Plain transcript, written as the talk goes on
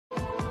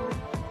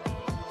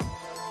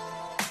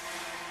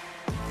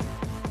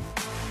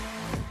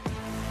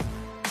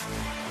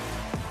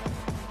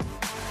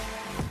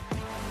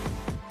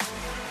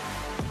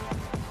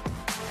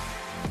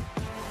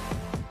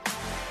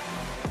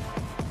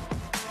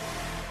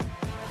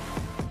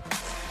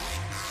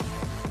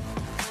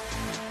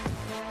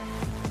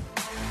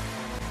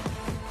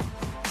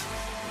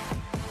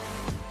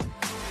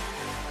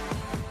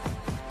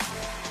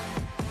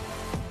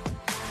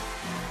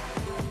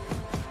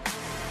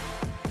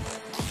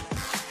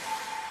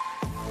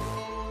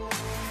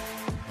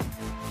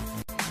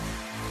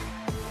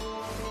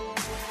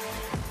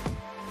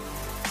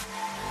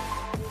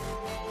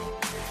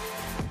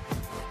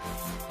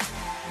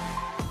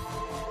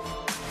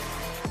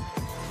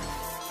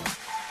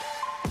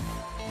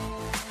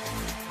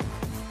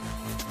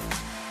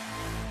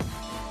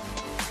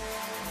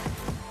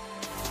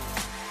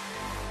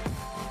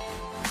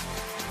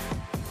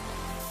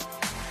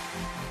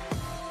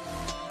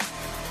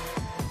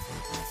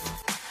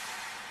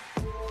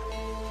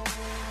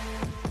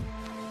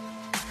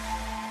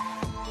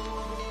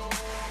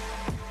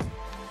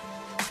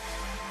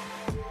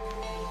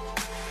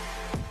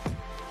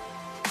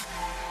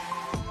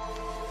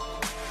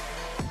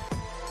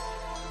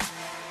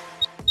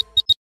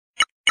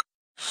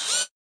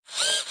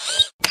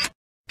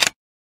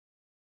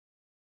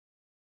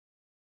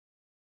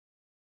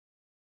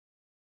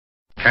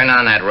turn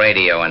on that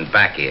radio and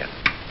back here.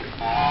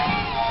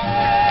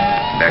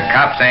 The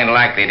cops ain't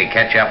likely to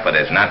catch up with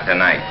us, not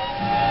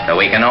tonight. So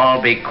we can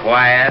all be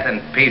quiet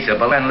and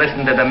peaceable and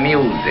listen to the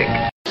music.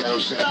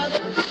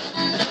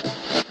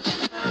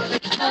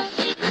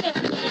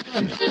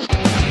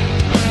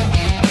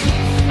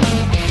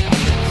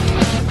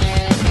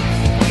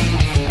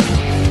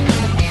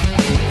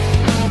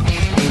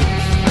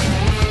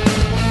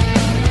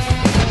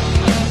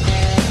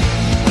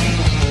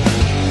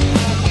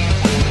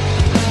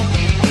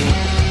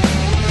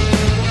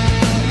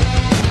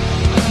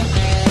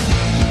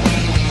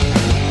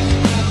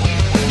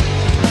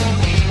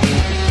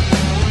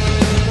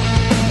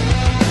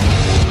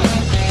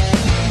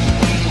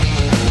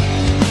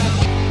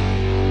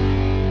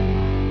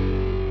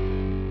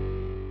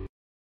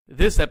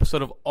 This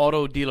episode of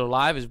Auto Dealer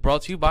Live is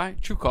brought to you by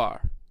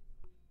TrueCar.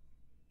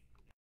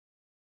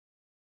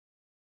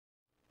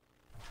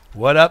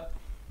 What up?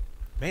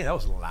 Man, that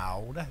was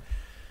loud.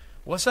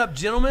 What's up,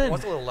 gentlemen?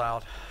 What's a little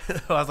loud?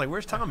 I was like,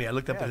 "Where's Tommy?" I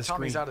looked up at the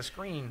Tommy's screen. out of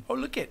screen. Oh,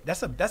 look at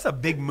that's a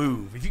big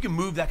move. If you can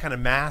move that kind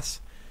of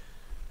mass,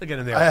 look at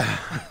him there.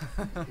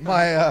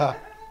 I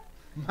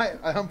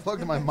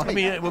unplugged my mic. I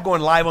mean, we're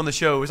going live on the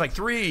show. It's like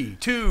 3,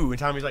 2, and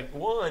Tommy's like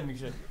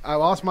 1. I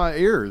lost my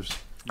ears.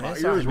 My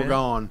That's ears all right, were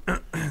gone.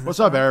 What's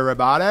up,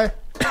 everybody?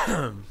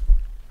 How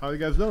are you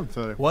guys doing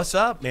today? What's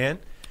up, man?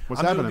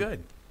 What's I'm happening? doing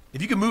good.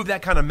 If you can move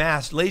that kind of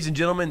mass, ladies and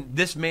gentlemen,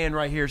 this man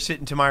right here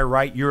sitting to my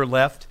right, your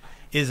left,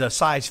 is a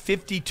size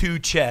 52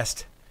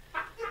 chest.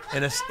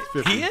 And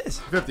 50. He is.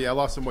 50. I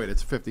lost some weight.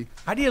 It's 50.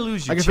 How do you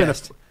lose your I can fit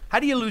chest? How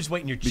do you lose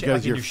weight in your chest?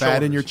 Because you're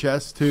fat in your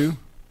chest, too.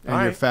 And All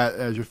you're right. fat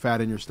as you're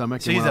fat in your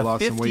stomach. So and he's when I a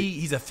lost some 50.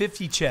 weight, He's a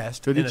 50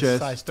 chest. 50 and chest. a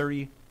size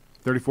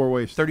 34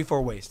 waist.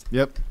 34 waist.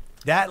 Yep.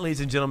 That, ladies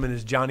and gentlemen,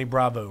 is Johnny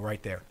Bravo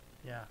right there.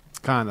 Yeah.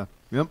 Kind of.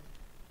 Yep.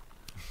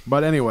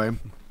 But anyway,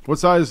 what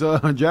size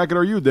jacket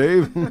are you,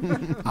 Dave?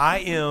 I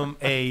am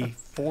a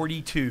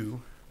 42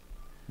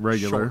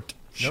 Regular. Short.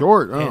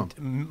 Short. Oh.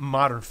 And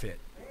modern fit.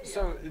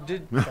 So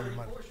did Huh?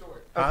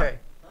 okay.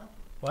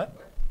 What?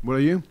 What are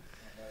you?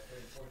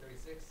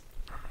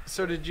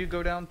 So did you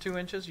go down 2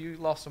 inches? You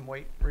lost some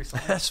weight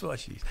recently. That's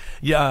what she's.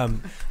 Yeah.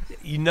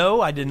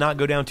 I did not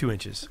go down 2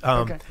 inches.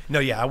 Okay. No,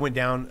 yeah, I went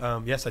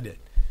down. Yes, I did.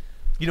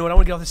 You know what? I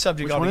want to get off the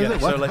subject Which one is altogether. it?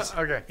 So What? let's.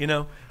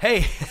 Okay.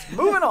 Hey,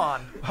 Moving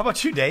on. how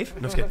about you, Dave?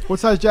 No, just kidding. What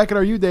size jacket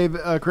are you, Dave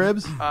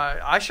Cribs?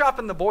 I shop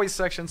in the boys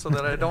section so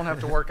that I don't have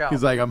to work out.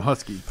 He's like, I'm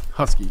husky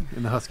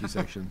in the husky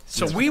section.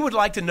 So we would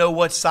like to know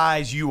what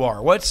size you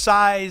are. What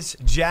size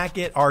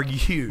jacket are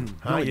you?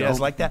 Huh? we You guys don't.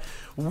 like that?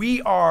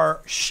 We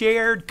are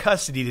shared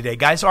custody today,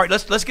 guys. All right,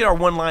 let's get our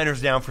one-liners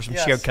down for some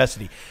Yes. shared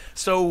custody.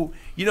 So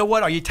you know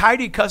what? Are you tired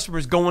of your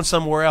customers going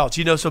somewhere else?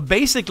 So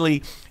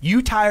basically,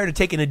 you tired of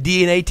taking a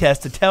DNA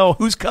test to tell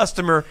whose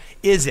customer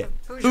is it?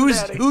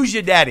 Who's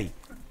your daddy?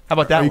 How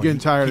about that Are you one? getting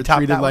tired You of top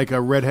treated that one? like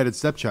a redheaded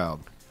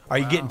stepchild? Are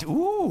you getting?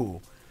 Ooh.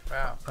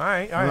 Wow. All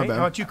right. Not bad. How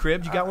about you,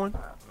 Cribs? You got one?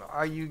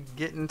 Are you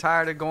getting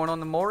tired of going on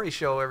the Maury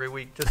show every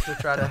week just to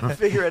try to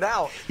figure it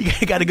out? You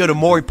got to go to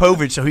Maury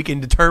Povich so he can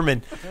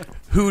determine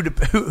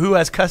who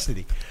has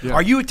custody. Yeah.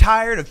 Are you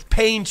tired of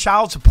paying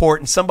child support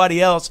and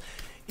somebody else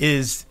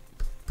is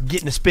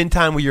getting to spend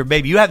time with your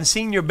baby? You haven't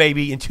seen your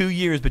baby in 2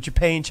 years, but you're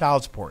paying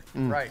child support.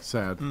 Right.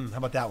 Sad. How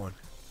about that one?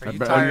 Are you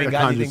bet- tired? You I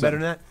got conjure anything better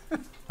than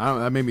that? I don't.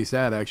 That made me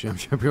sad. Actually, I'm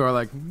sure people are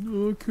like,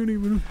 no, I can't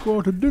even go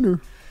out to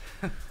dinner.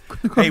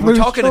 Hey, we're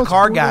talking to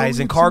car Child support, guys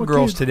I and don't car see my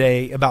girls kids.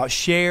 today about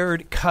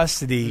shared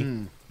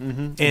custody,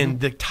 and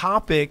the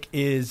topic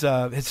is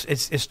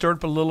it's stirred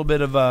up a little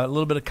bit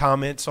of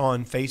comments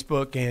on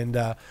Facebook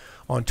and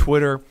on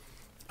Twitter.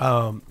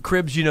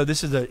 Cribs,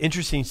 this is an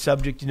interesting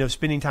subject.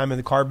 Spending time in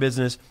the car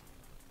business,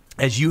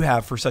 as you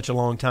have for such a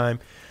long time.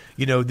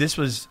 This.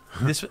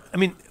 I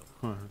mean,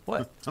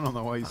 what? I don't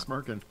know why he's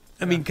smirking.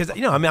 I mean, because I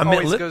meant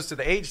Always goes to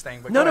the age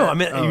thing. But no, go I ahead.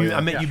 meant Oh, yeah.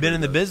 I meant Yeah. you've been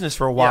in the business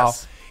for a while.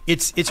 Yes.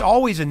 It's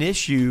always an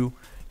issue,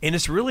 and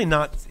it's really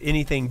not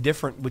anything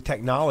different with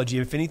technology.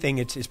 If anything,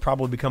 it's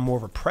probably become more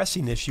of a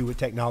pressing issue with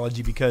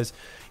technology because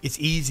it's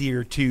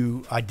easier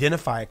to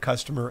identify a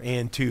customer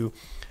and to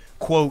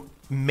quote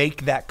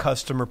make that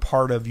customer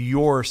part of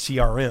your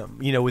CRM.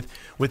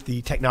 With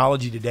the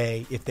technology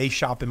today, if they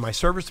shop in my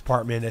service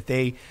department, if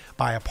they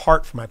buy a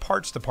part from my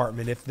parts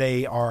department, if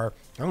they are,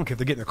 I don't care if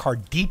they're getting their car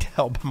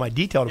detailed by my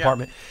detail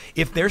department,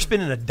 if they're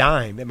spending a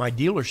dime at my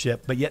dealership,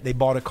 but yet they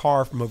bought a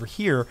car from over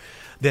here,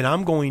 then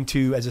I'm going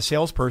to, as a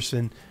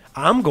salesperson,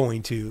 I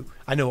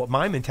know what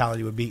my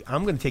mentality would be.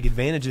 I'm going to take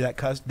advantage of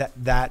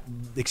that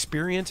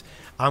experience.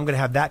 I'm going to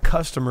have that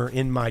customer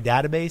in my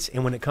database,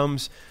 and when it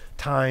comes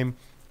time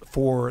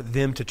for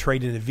them to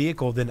trade in a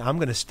vehicle, then I'm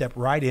going to step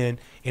right in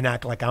and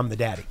act like I'm the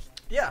daddy.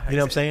 Yeah, You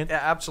know what I'm saying? Yeah,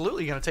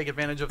 absolutely. You're going to take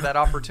advantage of that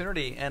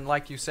opportunity, and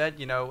like you said,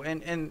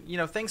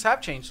 and things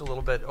have changed a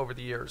little bit over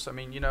the years. I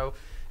mean,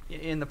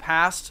 in the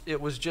past,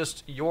 it was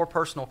just your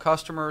personal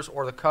customers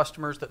or the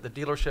customers that the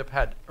dealership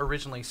had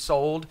originally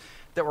sold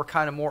that were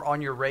kind of more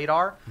on your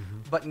radar. Mm-hmm.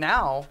 But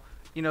now,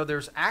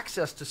 there's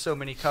access to so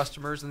many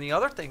customers. And the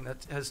other thing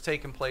that has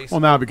taken place. Well,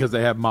 now because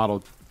they have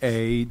Model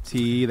A,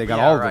 T, they got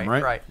Yeah, all of right, them,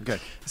 right? right. Okay.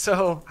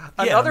 So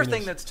Yeah, another I mean,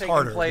 thing it's that's taken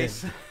harder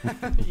place.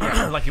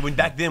 like when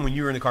back then when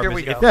you were in the car Here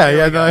we business. go.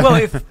 Yeah, Well,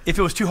 if it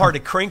was too hard to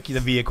crank the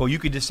vehicle, you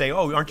could just say,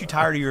 "Oh, aren't you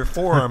tired of your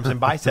forearms and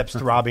biceps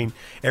throbbing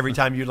every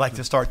time you'd like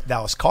to start the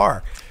Dallas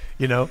car?"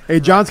 Hey,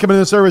 John's coming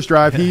in the service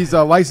drive. He's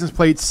license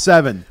plate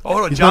 7. Oh,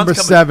 hold on, He's John's number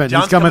coming, 7.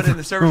 John's He's coming in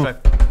the service drive.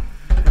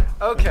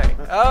 Okay.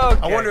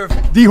 I wonder if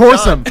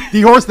Dehorse him.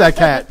 Dehorse that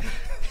cat.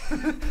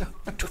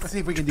 Let's see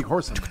if we can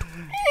dehorse him.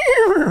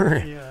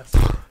 Yes.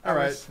 All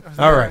right.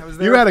 All right.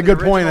 You had a good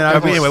point, and I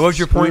Okay, anyway, what was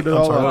your point? screwed it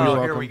I'm all sorry. up. Oh, You're here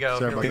welcome. we go.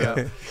 Sorry Here we about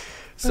go. that.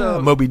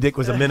 So Moby Dick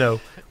was a minnow.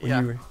 When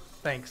yeah. you were,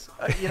 Thanks.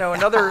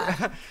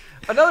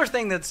 Another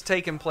thing that's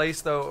taken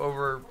place though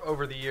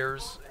over the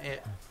years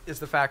is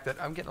the fact that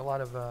I'm getting a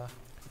lot of.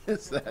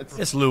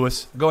 it's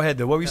Lewis. Go ahead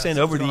though. What were you saying?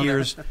 Over the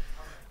years,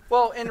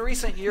 Well, in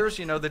recent years,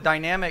 the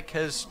dynamic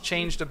has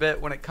changed a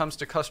bit when it comes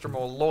to customer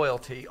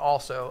loyalty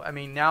also. I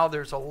mean, now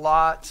there's a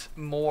lot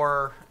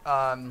more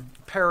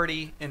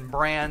parity in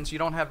brands. You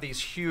don't have these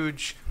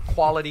huge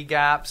quality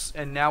gaps,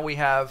 and now we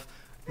have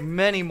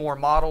many more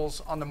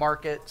models on the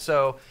market.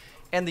 So,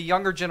 and the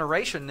younger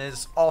generation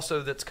is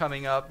also that's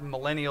coming up,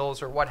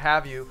 millennials or what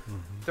have you. Mm-hmm.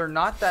 They're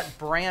not that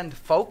brand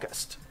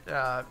focused,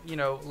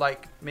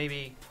 like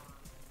maybe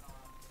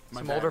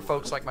some older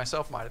folks like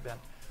myself might have been.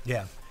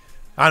 yeah.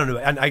 I don't know.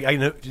 I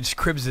know just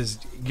Cribs is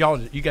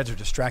you guys are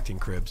distracting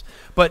Cribs.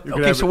 But could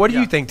okay, have so it- what do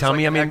you Yeah, think, it's Tommy?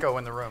 like I an mean, echo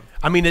in the room.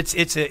 I mean, it's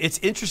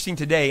interesting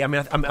today. I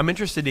mean, I'm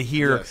interested to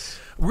hear Yes.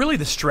 really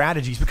the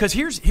strategies because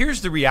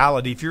here's the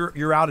reality. If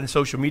you're out in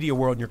social media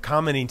world and you're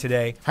commenting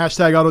today,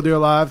 Hashtag Auto Deal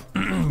Live.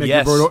 Make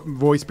Yes. your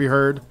voice be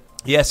heard.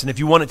 yes, and if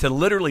you want it to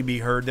literally be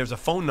heard, there's a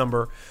phone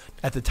number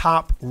at the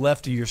top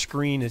left of your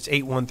screen. It's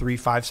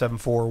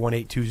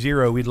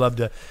 813-574-1820. We'd love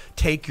to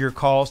take your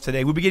calls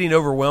today. We'll be getting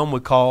overwhelmed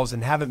with calls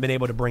and haven't been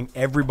able to bring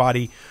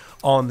everybody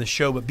on the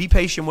show, but be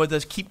patient with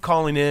us. Keep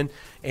calling in,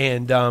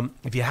 and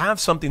if you have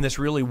something that's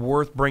really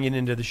worth bringing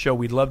into the show,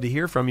 we'd love to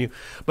hear from you.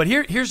 But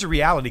here's the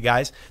reality,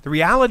 guys. The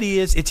reality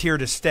is it's here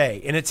to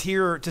stay, and it's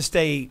here to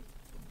stay.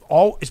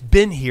 It's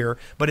been here,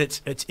 but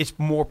it's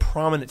more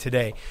prominent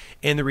today.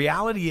 And the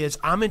reality is,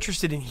 I'm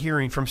interested in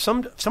hearing from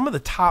some of the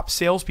top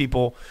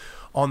salespeople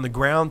on the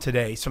ground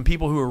today. Some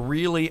people who are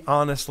really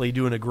honestly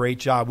doing a great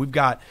job. We've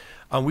got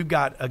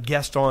a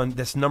guest on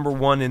that's number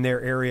one in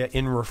their area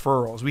in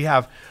referrals. We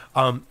have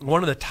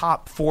one of the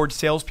top Ford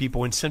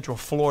salespeople in Central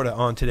Florida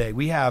on today.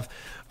 We have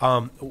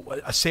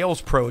a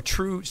sales pro, a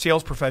true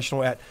sales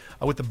professional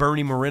with the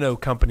Bernie Moreno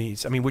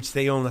companies. I mean, which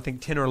they own, I think,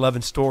 10 or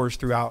 11 stores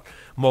throughout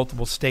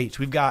multiple states.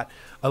 We've got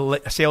a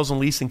sales and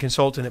leasing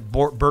consultant at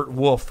Burt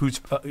Wolf,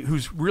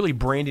 who's really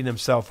branding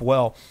himself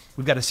well.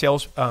 We've got a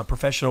sales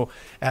professional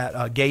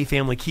at Gay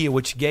Family Kia,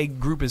 which Gay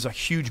Group is a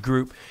huge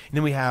group. And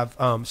then we have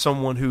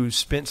someone who's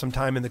spent some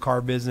time in the car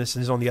business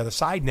and is on the other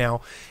side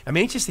now. I'm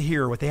anxious to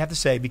hear what they have to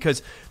say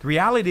because the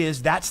reality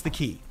is that's the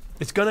key.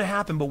 It's going to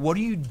happen, but what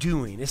are you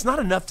doing? It's not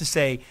enough to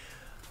say,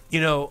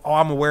 oh,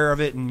 I'm aware of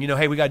it, and,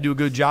 hey, we got to do a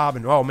good job,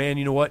 and, oh, man,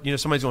 you know what?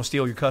 Somebody's going to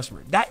steal your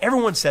customer.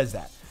 Everyone says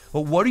that.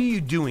 But what are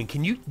you doing?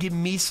 Can you give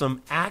me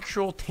some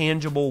actual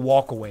tangible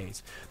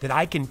walkaways that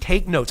I can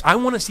take notes? I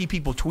want to see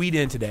people tweet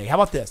in today. How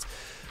about this?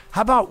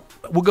 How about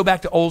we'll go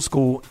back to old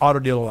school Auto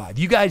Dealer Live.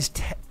 You guys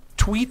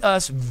tweet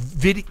us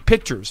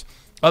pictures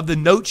of the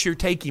notes you're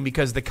taking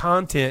because the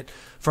content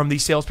from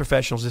these sales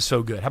professionals is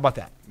so good. How about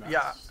that?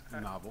 Yeah.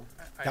 Novel.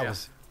 That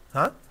was,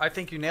 huh? I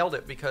think you nailed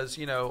it because,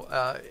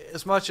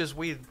 as much as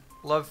we'd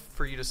love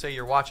for you to say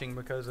you're watching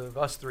because of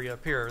us three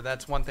up here,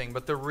 that's one thing.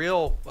 But the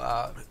real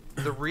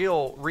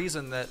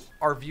reason that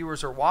our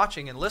viewers are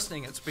watching and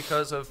listening, it's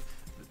because of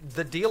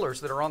the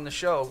dealers that are on the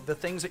show, the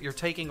things that you're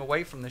taking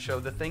away from the show,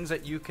 the things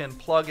that you can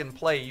plug and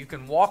play. You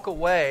can walk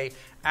away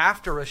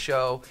after a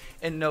show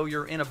and know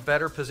you're in a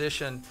better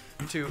position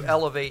to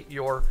elevate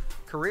your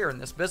career in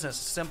this business.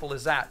 As simple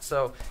as that.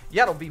 So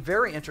yeah, it'll be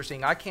very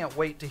interesting. I can't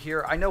wait to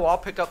hear. I know I'll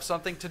pick up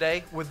something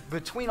today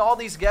between all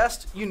these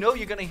guests. You're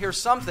going to hear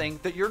something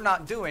that you're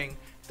not doing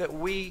that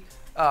we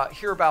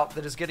hear about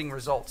that is getting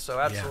results. So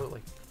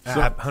absolutely.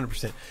 Yeah.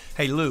 100%.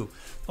 Hey, Lou,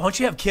 why don't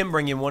you have Kim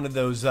bring in one of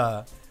those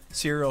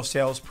Serial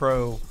Sales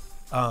Pro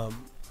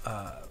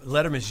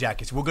Letterman's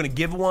jackets? We're going to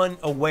give one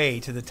away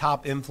to the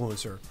top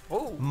influencer.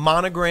 Oh,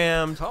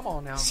 monogrammed. come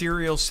on now.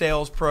 Serial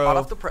Sales Pro Hot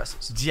off the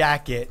presses.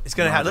 jacket. It's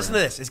going to have. Listen to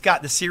this. It's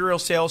got the Serial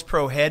Sales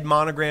Pro head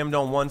monogrammed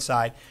on one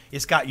side.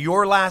 It's got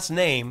your last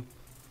name.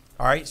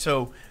 All right,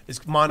 so it's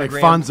Like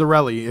monogrammed.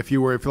 Fonzarelli, if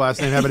your last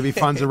name happened to be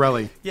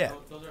Fonzarelli. Yeah.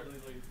 Those are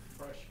literally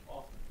fresh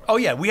off the press. Oh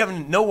yeah. We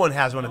haven't. No one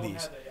has one of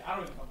these. I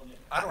don't even have one yet.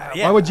 I don't have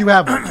Yeah. Why would you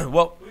have one?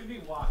 Well, What do you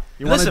mean why?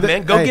 You listen, wanted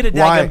man. to- Go hey, get a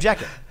why? daggum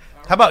jacket.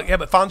 How about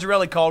but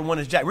Fonzarelli called one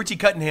his jacket. Richie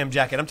Cunningham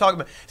jacket. I'm talking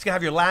about. It's gonna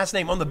have your last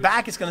name on the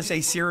back. It's gonna say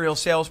Serial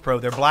Sales Pro.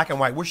 They're black and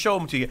white. We'll show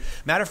them to you.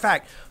 Matter of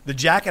fact, the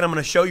jacket I'm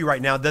gonna show you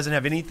right now doesn't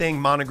have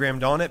anything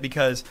monogrammed on it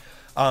because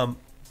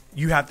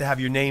you have to have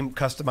your name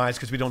customized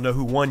because we don't know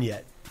who won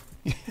yet.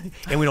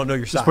 and we don't know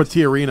your size. Just put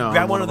Tiarina on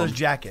Grab one of those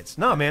jackets.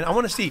 No, man, I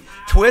want to see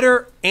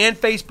Twitter and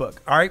Facebook.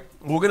 All right,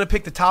 we're going to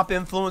pick the top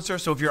influencer.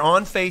 So if you're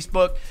on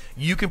Facebook,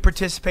 you can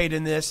participate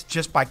in this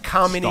just by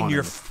commenting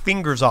your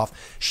fingers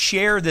off.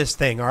 Share this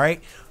thing. All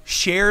right,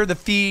 share the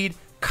feed.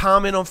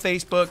 Comment on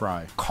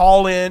Facebook.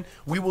 Call in.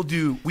 We will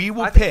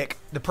pick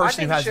the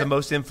person who has the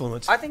most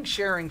influence. I think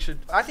sharing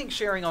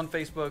on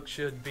Facebook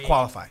should be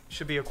qualify.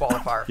 Should be a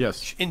qualifier.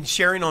 Yes. And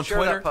sharing on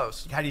Twitter. That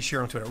post. How do you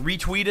share on Twitter?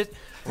 Retweet it,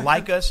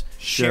 like us,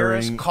 share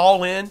us,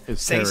 call in,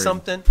 say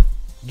something.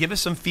 Give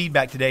us some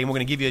feedback today, and we're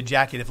going to give you a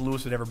jacket. If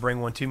Lewis would ever bring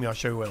one to me, I'll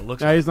show you what it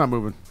looks like. He's not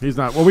moving. He's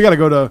not. Well, we got to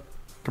go to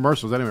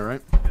commercials anyway,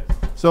 right?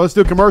 So let's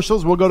do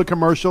commercials. We'll go to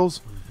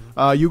commercials.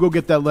 You go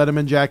get that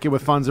Letterman jacket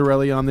with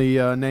Fonzarelli on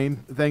the name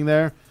thing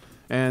there.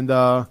 And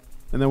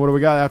then what do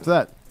we got after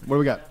that? What do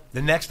we got?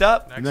 The next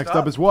up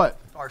is what?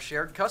 Our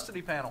shared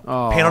custody panel.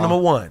 Panel number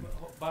 1.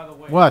 By the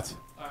way, what?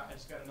 I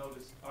just got to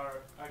notice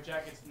our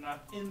jackets are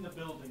not in the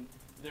building.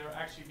 They're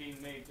actually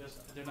being made.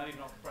 They're not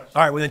even off the press.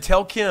 All right, well, then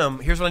tell Kim,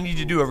 here's what I need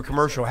you to do over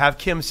commercial. Have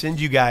Kim send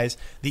you guys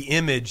the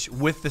image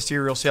with the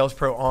Serial Sales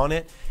Pro on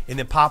it, and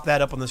then pop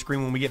that up on the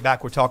screen when we get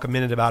back. We'll talk a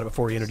minute about it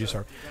before we introduce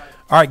her.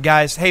 All right,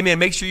 guys. Hey, man,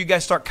 make sure you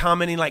guys start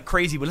commenting like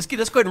crazy. But let's go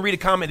ahead and read a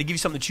comment to give you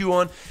something to chew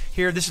on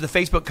here. This is the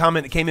Facebook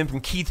comment that came in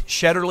from Keith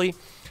Shetterly. He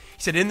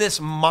said, in this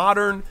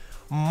modern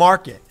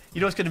market, you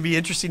know, it's going to be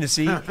interesting to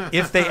see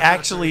if they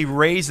actually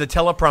raise the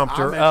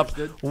teleprompter up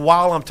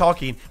while I'm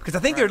talking, because I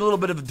think they're a little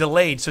bit of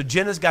delayed. So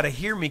Jenna's got to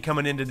hear me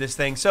coming into this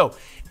thing. So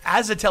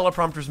as the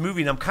teleprompter's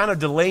moving, I'm kind of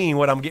delaying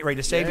what I'm getting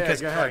ready to say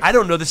because I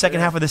don't know the second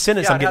half of the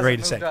sentence I'm getting ready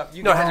to say.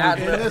 No,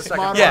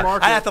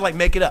 I have to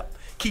make it up.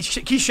 Keith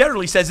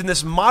Shetterly says, in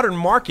this modern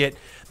market,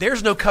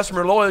 there's no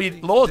customer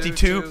loyalty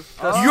to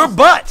your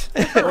butt.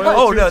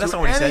 Oh, no, that's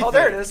not what he said. Oh,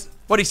 there it is.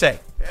 What'd he say?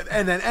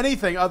 And then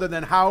anything other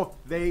than how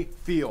they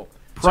feel.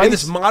 So in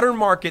this modern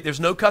market, there's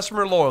no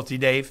customer loyalty,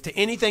 Dave, to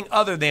anything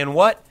other than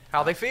what?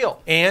 How they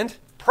feel. And?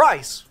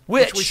 Price.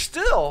 Which we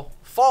still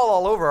fall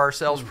all over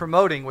ourselves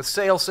promoting with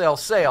sale,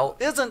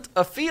 isn't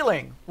a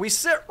feeling. We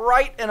sit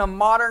right in a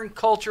modern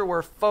culture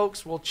where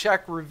folks will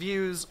check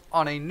reviews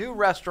on a new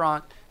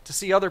restaurant to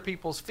see other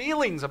people's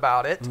feelings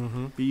about it.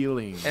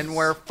 Feelings. And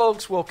where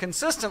folks will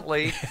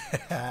consistently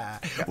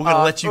we're going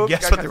to let you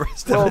guess what the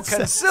rest of it says.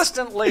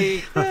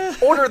 Consistently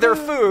order their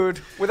food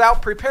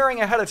without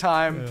preparing ahead of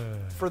time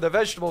for the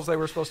vegetables they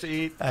were supposed to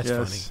eat. That's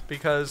funny.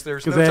 Because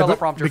there's no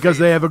teleprompter. Because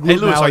they have a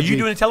gluten allergy. Hey, Lewis, are you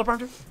doing a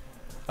teleprompter?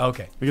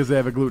 Okay. Because they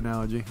have a gluten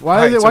allergy.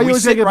 Why you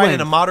sit right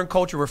in a modern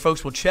culture where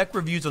folks will check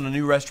reviews on a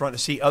new restaurant to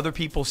see other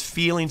people's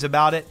feelings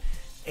about it,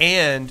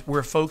 and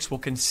where folks will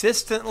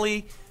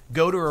consistently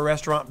go to a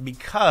restaurant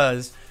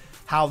because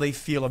how they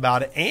feel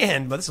about it,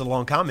 but this is a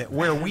long comment,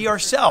 where we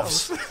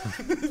ourselves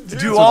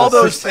do all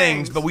those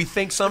things, but we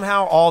think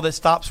somehow all this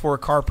stops for a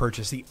car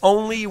purchase. The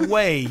only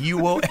way you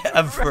will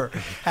ever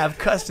have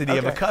custody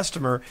of a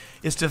customer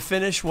is to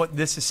finish what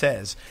this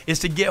says, is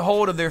to get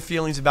hold of their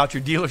feelings about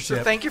your dealership.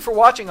 So thank you for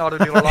watching Auto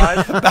Dealer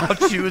Live.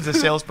 About you as a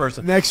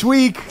salesperson. Next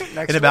week.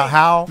 About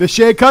how the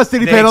shared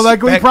custody panel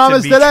like we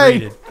promised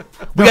today.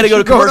 We got to go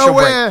to commercial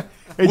break.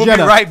 Hey, we'll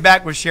Jenna, be right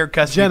back with shared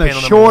custody Jenna,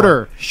 panel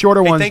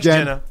shorter ones, thanks,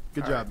 Jen. Jenna.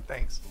 Good job. Right,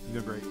 thanks. You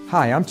did great.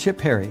 Hi, I'm Chip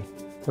Perry.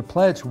 The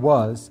Pledge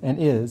was and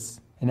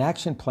is an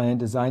action plan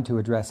designed to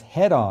address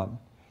head-on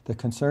the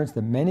concerns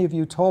that many of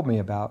you told me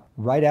about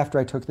right after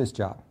I took this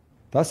job.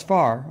 Thus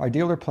far, our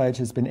Dealer Pledge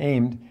has been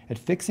aimed at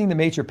fixing the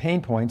major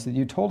pain points that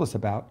you told us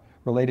about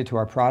related to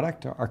our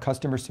product, our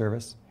customer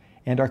service,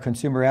 and our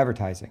consumer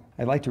advertising.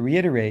 I'd like to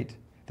reiterate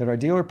that our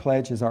Dealer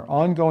Pledge is our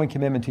ongoing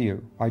commitment to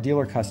you, our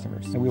dealer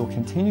customers, and we will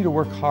continue to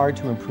work hard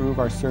to improve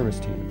our service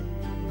to you.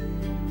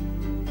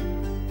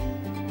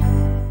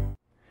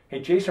 Hey,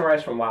 Jason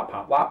Rice from Lot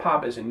Pop. Lot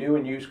Pop is a new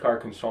and used car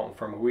consultant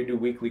firm where we do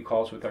weekly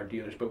calls with our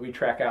dealers, but we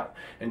track out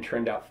and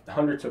trend out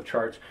hundreds of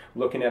charts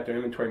looking at their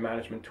inventory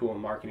management tool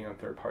and marketing on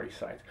third-party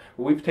sites.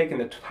 We've taken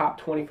the top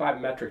 25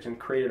 metrics and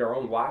created our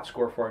own lot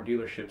score for our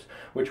dealerships,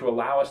 which will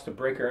allow us to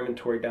break our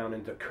inventory down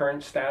into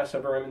current status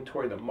of our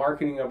inventory, the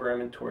marketing of our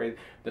inventory,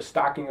 the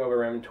stocking of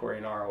our inventory,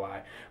 and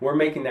ROI. We're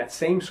making that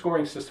same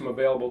scoring system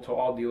available to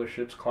all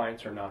dealerships,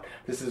 clients or not.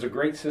 This is a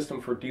great system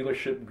for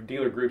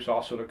dealer groups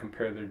also to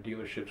compare their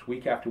dealerships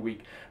week after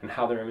week and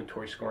how their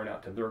inventory is scoring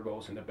out to their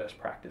goals and the best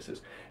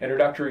practices.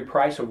 Introductory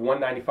price of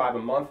 $195 a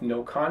month,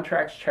 no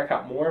contracts. Check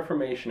out more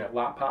information at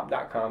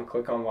lotpop.com.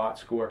 Click on Lot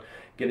Score,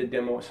 get a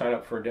demo, sign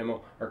up for a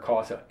demo, or call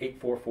us at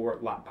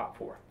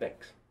 844-LOTPOP4.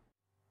 Thanks.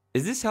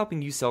 Is this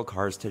helping you sell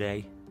cars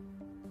today?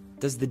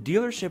 Does the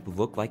dealership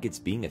look like it's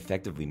being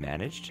effectively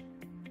managed?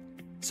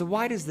 So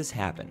why does this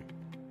happen?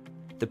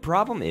 The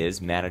problem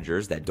is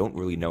managers that don't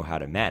really know how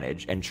to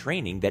manage and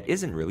training that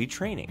isn't really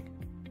training.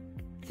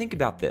 Think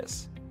about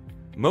this.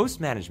 Most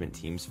management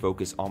teams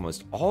focus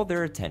almost all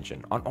their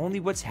attention on only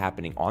what's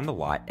happening on the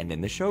lot and in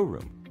the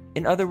showroom.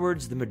 In other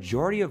words, the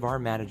majority of our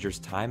managers'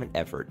 time and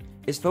effort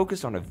is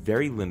focused on a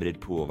very limited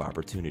pool of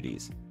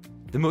opportunities.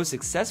 The most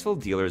successful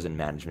dealers and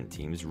management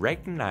teams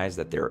recognize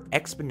that there are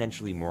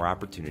exponentially more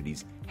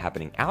opportunities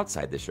happening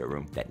outside the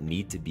showroom that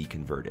need to be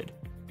converted.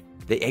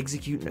 They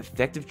execute an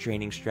effective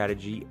training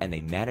strategy, and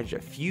they manage a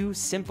few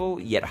simple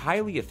yet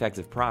highly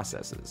effective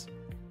processes.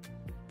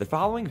 The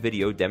following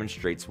video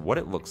demonstrates what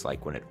it looks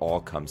like when it all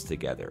comes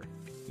together.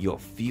 You'll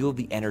feel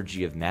the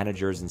energy of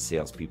managers and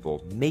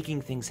salespeople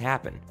making things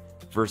happen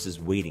versus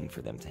waiting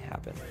for them to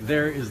happen.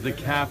 There is the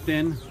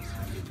captain.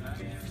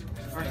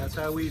 That's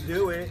how we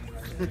do it.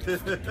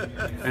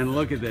 And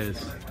look at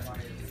this.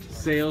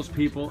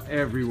 Salespeople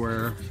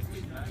everywhere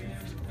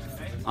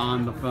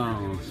on the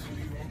phones.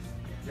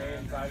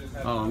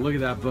 Oh, look at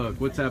that book.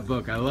 What's that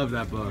book? I love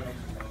that book.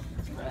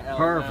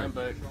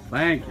 Perfect.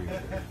 Thank you.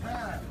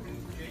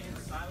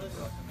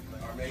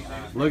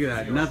 Look at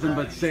that. Nothing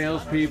but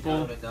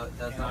salespeople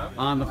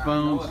on the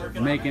phones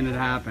making it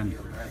happen.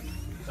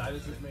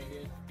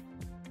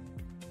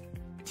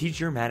 Teach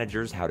your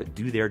managers how to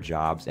do their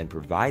jobs and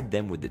provide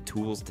them with the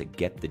tools to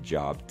get the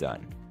job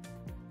done.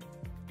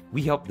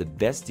 We help the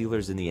best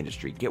dealers in the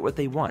industry get what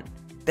they want,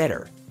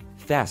 better,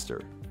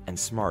 faster, and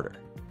smarter.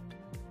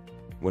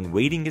 When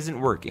waiting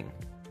isn't working,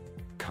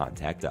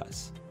 contact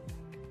us.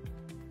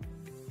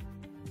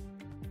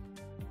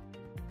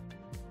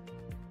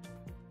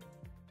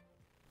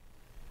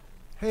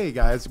 Hey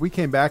guys, we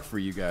came back for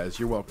you guys.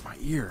 You're welcome. I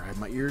had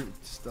my ear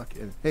stuck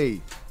in.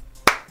 Hey,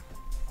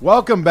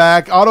 welcome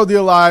back. Auto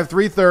Deal Live,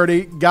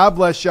 3:30. God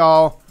bless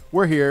y'all.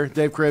 We're here.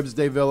 Dave Cribbs,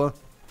 Dave Villa,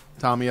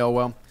 Tommy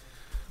Elwell.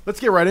 Let's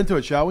get right into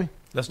it, shall we?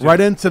 Let's do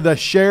right it. into the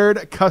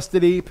shared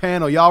custody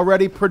panel. Y'all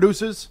ready,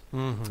 producers?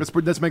 Mm-hmm.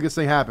 Let's make this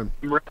thing happen.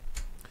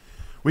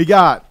 We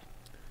got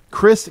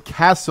Chris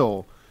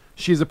Castle.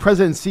 She's the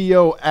president and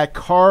CEO at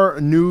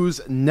Car News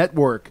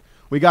Network.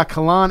 We got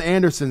Kalan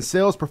Anderson,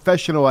 sales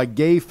professional at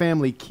Gay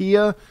Family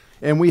Kia.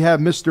 And we have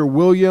Mr.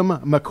 William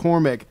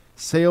McCormick,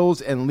 sales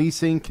and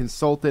leasing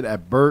consultant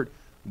at Burt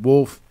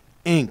Wolf,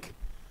 Inc.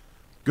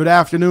 Good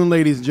afternoon,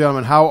 ladies and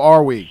gentlemen. How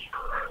are we?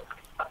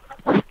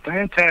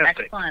 Fantastic.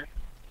 Excellent.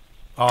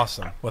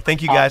 Awesome. Well,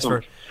 thank you guys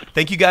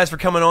for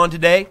coming on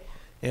today,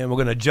 and we're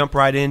going to jump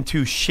right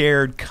into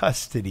shared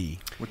custody.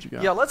 What you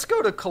got? Yeah, let's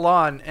go to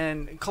Kalan.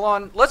 And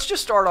Kalan, let's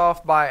just start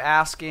off by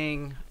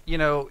asking,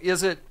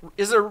 is it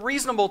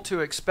reasonable to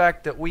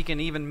expect that we can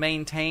even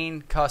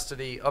maintain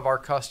custody of our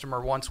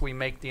customer once we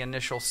make the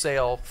initial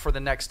sale for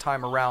the next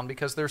time around?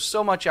 Because there's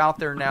so much out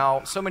there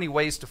now, so many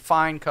ways to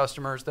find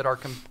customers that our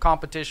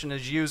competition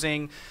is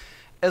using,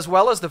 as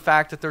well as the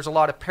fact that there's a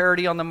lot of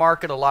parity on the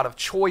market, a lot of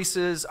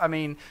choices. I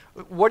mean,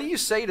 what do you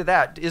say to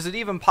that? Is it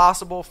even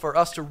possible for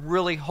us to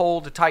really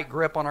hold a tight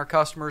grip on our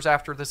customers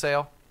after the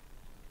sale?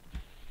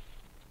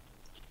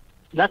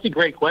 That's a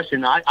great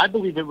question. I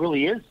believe it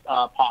really is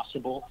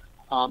possible.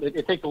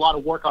 It takes a lot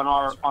of work on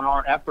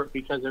our effort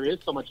because there is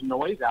so much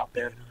noise out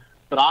there.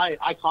 But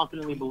I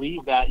confidently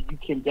believe that you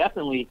can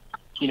definitely,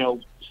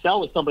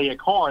 sell somebody a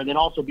car and then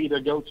also be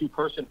their go-to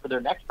person for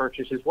their next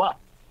purchase as well.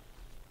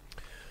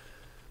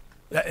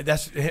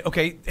 That's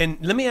okay. And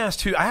let me ask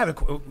too.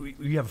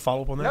 You have a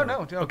follow up on that?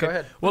 No. Okay. Go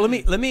ahead. Well,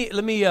 let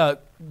me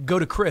go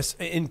to Chris.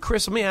 And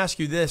Chris, let me ask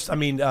you this. I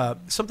mean,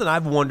 something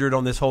I've wondered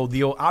on this whole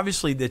deal.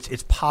 Obviously, that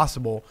it's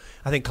possible.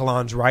 I think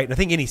Kalan's right, and I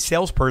think any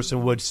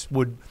salesperson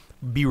would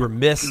be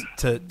remiss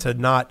to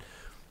not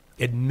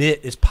admit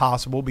is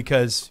possible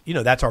because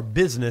that's our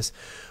business.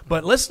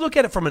 But let's look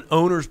at it from an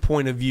owner's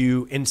point of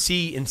view and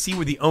see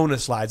where the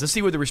onus lies. Let's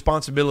see where the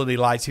responsibility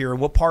lies here and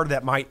what part of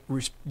that might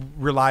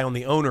rely on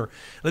the owner.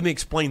 Let me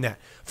explain that.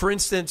 For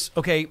instance,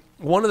 okay,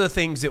 one of the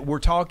things that we're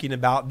talking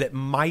about that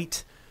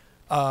might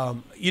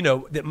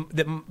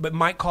that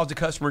might cause the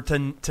customer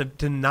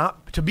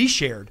to be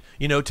shared,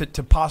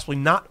 to possibly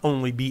not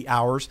only be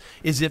ours,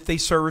 is if they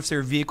service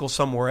their vehicle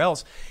somewhere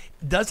else.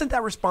 Doesn't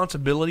that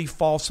responsibility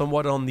fall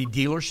somewhat on the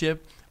dealership,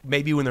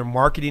 maybe when they're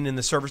marketing in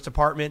the service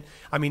department?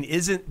 I mean,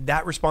 isn't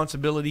that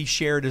responsibility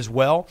shared as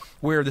well,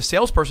 where the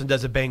salesperson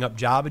does a bang-up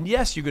job, and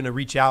yes, you're going to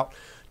reach out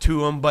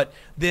to them, but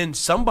then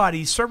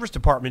somebody's service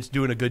department's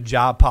doing a good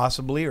job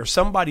possibly, or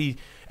somebody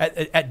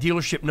at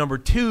dealership number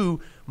 2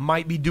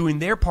 might be doing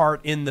their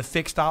part in the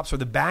fixed ops or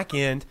the back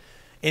end.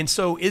 And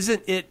so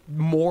isn't it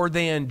more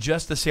than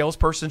just the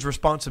salesperson's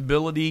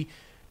responsibility,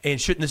 and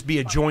shouldn't this be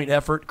a joint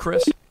effort,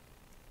 Chris?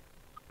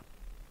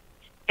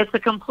 It's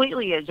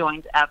completely a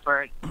joint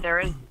effort.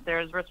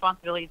 There's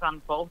responsibilities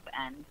on both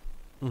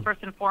ends.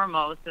 First and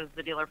foremost, as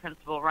the dealer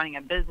principal running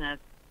a business,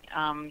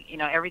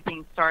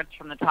 everything starts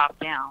from the top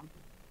down.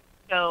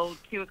 So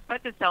to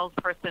expect a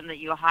salesperson that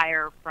you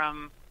hire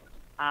from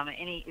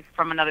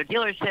another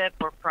dealership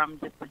or from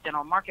just the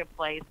general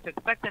marketplace, to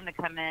expect them to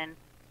come in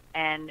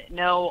and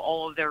know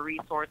all of their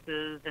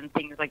resources and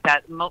things like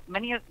that.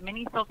 Many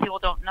salespeople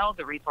don't know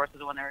the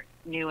resources when they're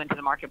new into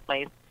the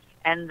marketplace,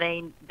 and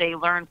they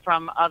learn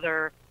from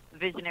other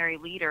visionary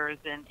leaders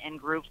in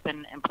groups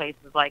and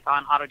places like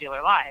on Auto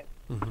Dealer Live.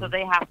 Mm-hmm. So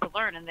they have to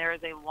learn, and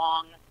it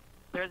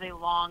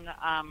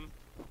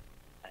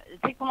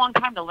takes a long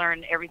time to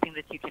learn everything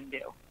that you can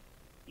do.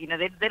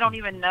 They don't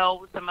even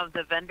know some of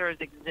the vendors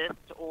exist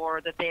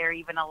or that they are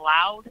even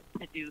allowed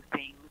to do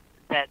things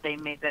that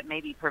may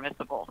be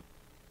permissible.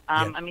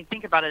 I mean,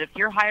 think about it. If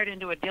you're hired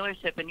into a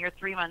dealership and you're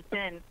 3 months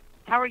in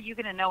how are you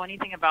going to know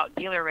anything about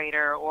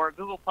DealerRater or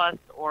Google Plus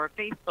or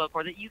Facebook,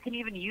 or that you can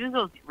even use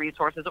those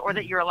resources, or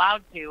that you're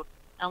allowed to,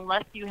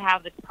 unless you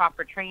have the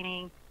proper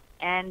training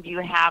and you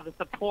have the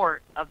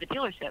support of the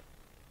dealership?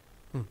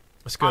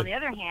 That's good. On the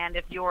other hand,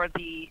 if you're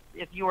the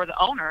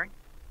owner,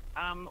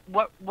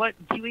 what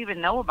do you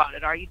even know about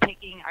it? Are you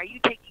taking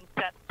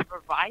steps to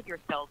provide your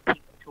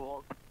salespeople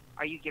tools?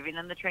 Are you giving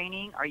them the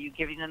training? Are you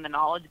giving them the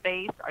knowledge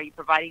base? Are you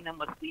providing them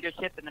with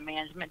leadership in the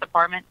management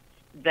department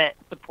that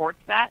supports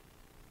that?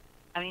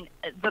 I mean,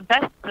 the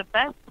best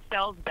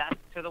sales desks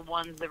are the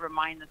ones that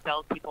remind the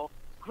salespeople,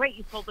 great,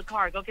 you sold the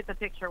car. Go get the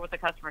picture with the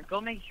customer. Go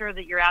make sure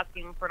that you're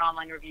asking them for an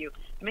online review.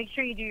 Make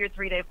sure you do your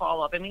 3-day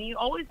follow-up. I mean, you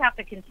always have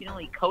to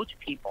continually coach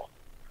people.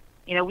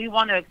 You know, we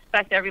want to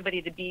expect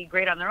everybody to be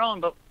great on their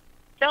own, but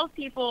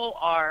salespeople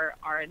are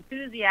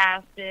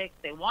enthusiastic.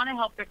 They want to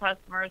help their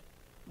customers,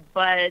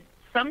 but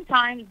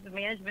sometimes the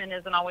management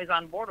isn't always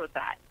on board with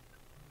that.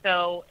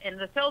 So, and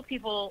the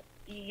salespeople,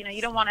 you know,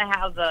 you don't want to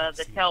have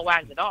the tail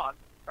wag the dog,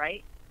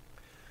 right?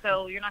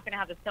 So you're not going to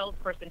have the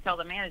salesperson tell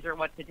the manager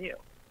what to do.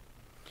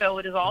 So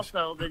it is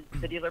also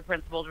the dealer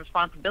principal's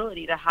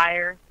responsibility to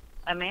hire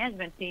a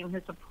management team who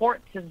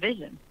supports his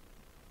vision.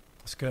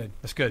 That's good.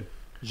 That's good.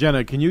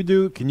 Jenna, can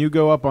you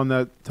go up on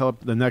that?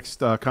 The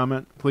next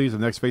comment, please. The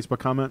next Facebook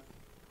comment.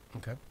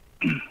 Okay.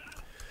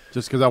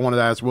 Just because I wanted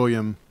to ask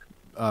William.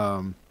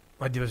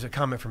 There was a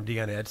comment from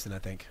Deanna Edson, I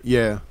think.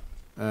 Yeah,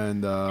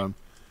 and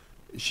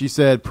she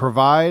said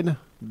provide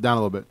down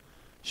a little bit.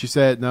 She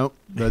said nope.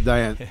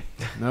 Diana.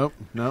 Nope.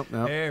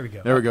 There we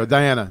go. There we go.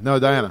 Diana. No,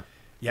 Diana.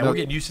 Yeah, we're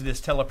getting used to this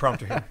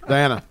teleprompter here.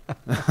 Diana.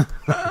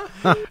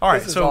 All right,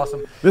 this is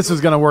awesome. This is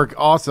going to work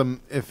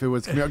awesome if it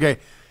was okay.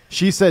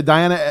 She said,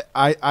 Diana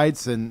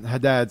Eidson,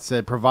 Haddad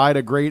said, provide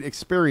a great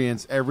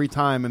experience every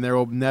time, and there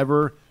will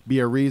never be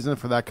a reason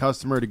for that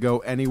customer to go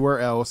anywhere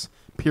else,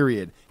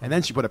 period. And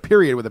then she put a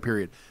period with a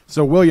period.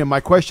 So, William, my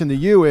question to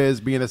you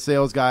is, being a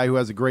sales guy who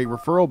has a great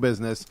referral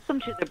business.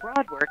 Welcome to the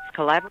Broadworks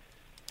collaboration.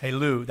 Hey,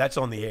 Lou, that's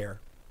on the air.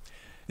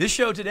 This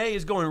show today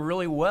is going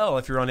really well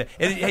if you're on it.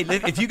 And hey,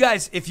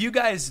 if you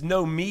guys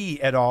know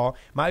me at all,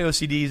 my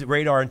OCD's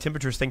radar and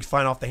temperatures things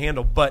flying off the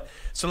handle. But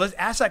so let's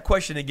ask that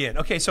question again.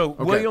 Okay, so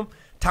William,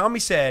 Tommy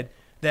said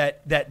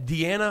that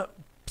Deanna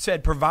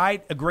said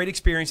provide a great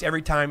experience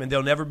every time, and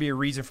there'll never be a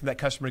reason for that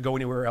customer to go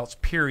anywhere else.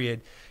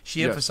 Period.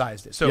 She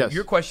emphasized it. So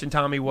your question,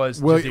 Tommy,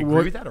 was do you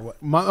agree with that or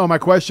what? My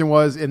question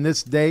was, in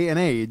this day and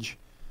age,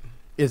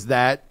 is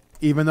that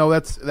even though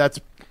that's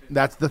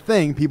the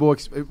thing, people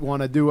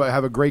want to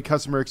have a great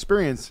customer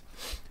experience,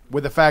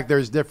 with the fact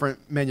there's different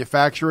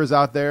manufacturers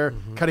out there,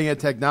 cutting edge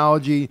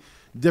technology,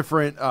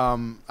 different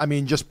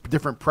just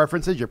different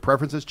preferences. Your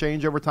preferences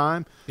change over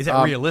time. Is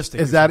that realistic?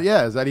 Is that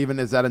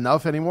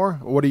enough anymore?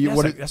 What do you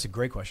that's a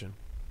great question.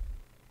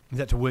 Is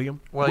that to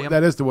William?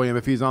 That is to William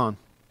if he's on.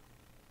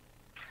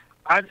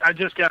 I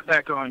just got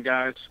back on,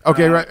 guys.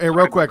 Okay,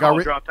 real quick.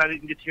 Dropped. I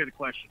didn't get to hear the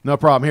question. No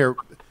problem. Here,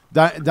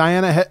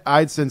 Diana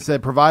Eidson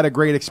said, provide a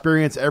great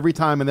experience every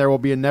time, and there will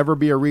never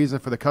be a reason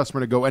for the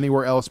customer to go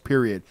anywhere else,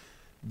 period.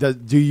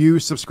 Do you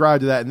subscribe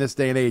to that in this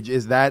day and age?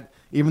 Is that,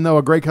 even though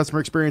a great customer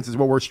experience is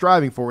what we're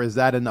striving for, is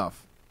that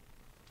enough?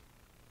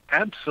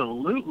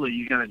 Absolutely,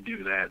 you got to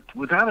do that,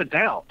 without a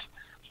doubt.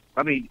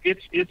 I mean,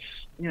 it's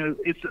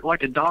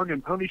like a dog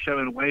and pony show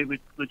in a way,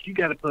 but you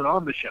got to put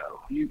on the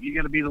show. You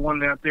got to be the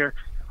one out there.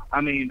 I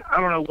mean, I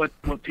don't know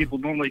what people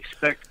normally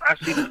expect. I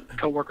see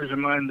coworkers of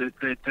mine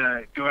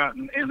that go out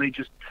and they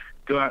just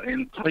go out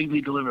and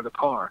plainly deliver the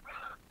car.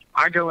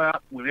 I go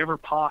out whenever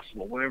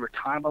possible, whenever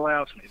time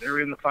allows me. They're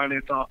in the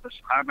finance office.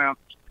 I'm out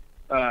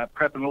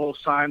prepping a little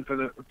sign for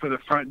the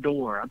front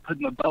door. I'm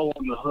putting a bow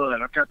on the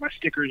hood. I've got my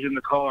stickers in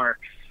the car.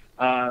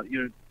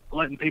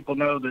 Letting people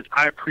know that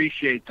I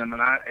appreciate them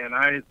and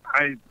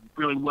I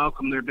really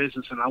welcome their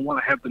business and I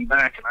want to have them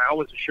back. And I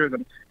always assure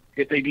them,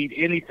 if they need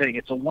anything,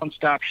 it's a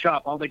one-stop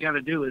shop. All they got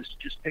to do is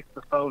just pick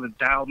the phone and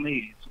dial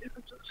me. If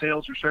it's a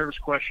sales or service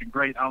question,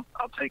 great, I'll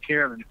take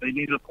care of it. If they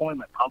need an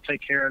appointment, I'll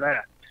take care of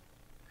that.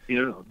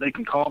 They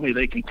can call me,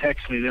 they can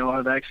text me. They'll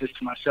have access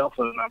to my cell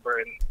phone number,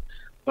 and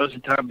most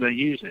of the time they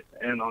use it.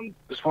 And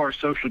as far as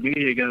social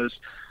media goes,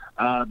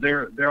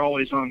 they're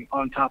always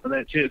on top of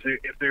that too.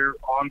 If they're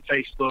on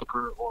Facebook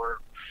or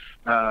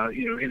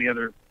any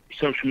other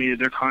social media,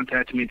 they're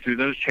contacting me through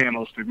those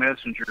channels, through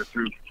Messenger,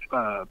 through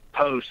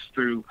posts,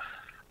 through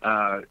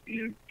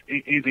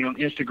anything on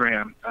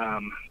Instagram.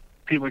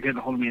 People are getting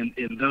a hold of me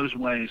in those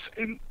ways,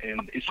 and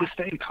it's just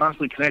staying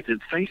constantly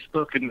connected.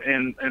 Facebook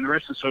and the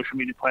rest of the social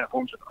media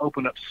platforms have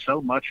opened up so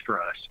much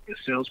for us as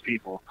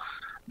salespeople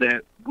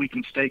that we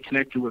can stay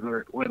connected with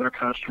our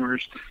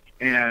customers.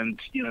 And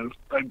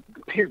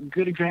here,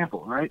 good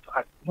example, right?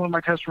 One of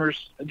my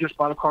customers just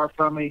bought a car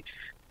from me,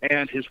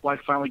 and his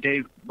wife finally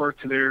gave birth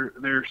to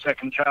their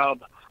second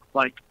child,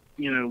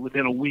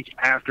 within a week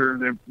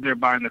after they're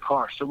buying the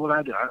car. So what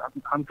I do,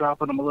 I'm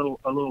dropping them a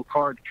little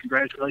card,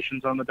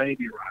 congratulations on the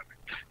baby arriving.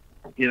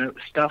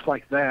 Stuff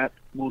like that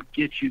will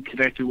get you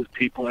connected with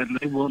people, and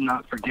they will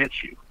not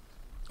forget you.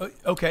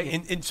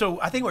 Okay, and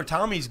so I think where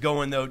Tommy's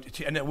going, though,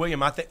 and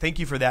William, thank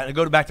you for that. And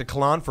go back to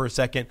Kalon for a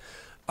second.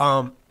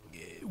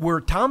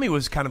 Where Tommy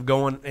was kind of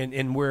going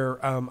and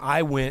where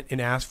I went and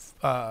asked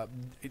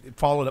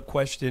follow-up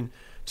question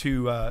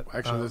to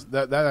actually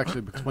that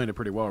actually explained it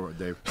pretty well,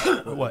 Dave.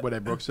 what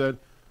Ed Brooks said.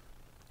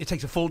 It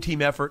takes a full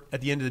team effort.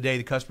 At the end of the day,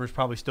 the customer's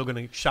probably still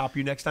going to shop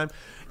you next time.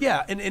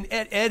 Yeah, and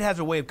Ed has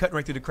a way of cutting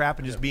right through the crap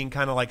and just being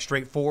kind of like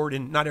straightforward,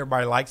 and not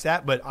everybody likes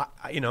that, but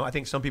I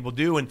think some people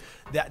do, and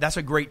that's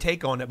a great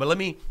take on it. But let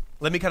me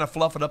kind of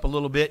fluff it up a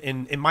little bit.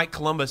 And Mike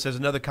Columbus has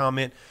another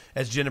comment,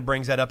 as Jenna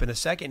brings that up in a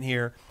second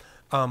here.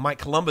 Mike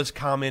Columbus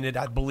commented,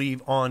 I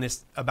believe, on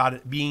this about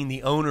it being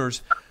the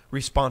owner's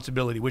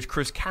responsibility, which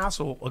Chris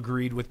Castle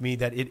agreed with me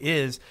that it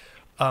is.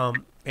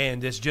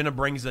 And as Jenna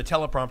brings the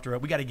teleprompter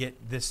up, we got to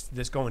get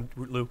this going,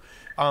 Lou.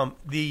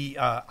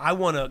 I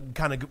want to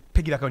kind of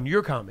piggyback on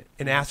your comment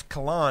and ask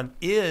Kalon,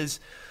 is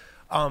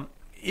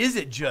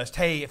it just,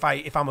 hey,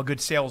 if I'm a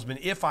good salesman,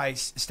 if I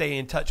stay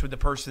in touch with the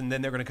person,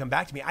 then they're going to come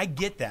back to me? I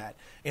get that,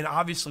 and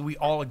obviously we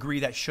all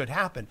agree that should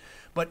happen.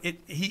 But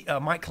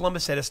Mike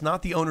Columbus said it's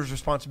not the owner's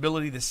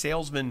responsibility. The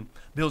salesman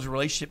builds a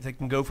relationship that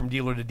can go from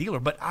dealer to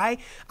dealer. But I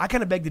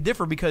kind of beg to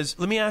differ, because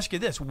let me ask you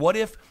this: what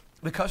if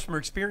the customer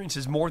experience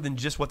is more than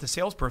just what the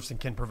salesperson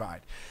can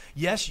provide?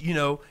 Yes,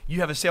 you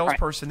have a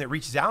salesperson that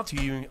reaches out to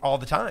you all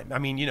the time. I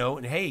mean,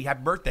 and hey,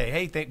 happy birthday.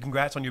 Hey,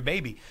 congrats on your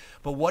baby.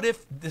 But what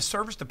if the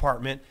service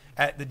department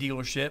at the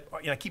dealership,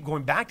 I keep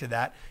going back to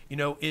that,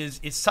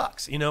 it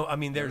sucks. I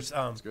mean, there's,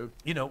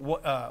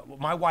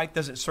 my wife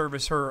doesn't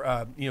service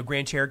her,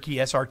 Grand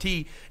Cherokee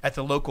SRT at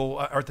the local,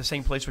 or at the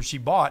same place where she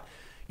bought.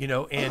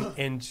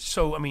 And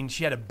so, I mean,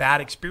 she had a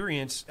bad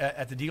experience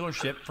at the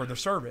dealership for the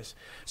service.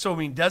 So, I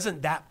mean,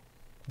 doesn't that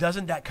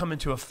come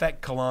into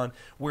effect, Kalon,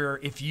 where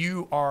if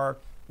you are,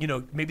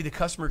 maybe the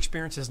customer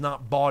experience is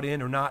not bought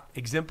in or not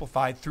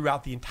exemplified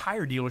throughout the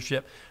entire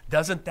dealership,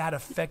 doesn't that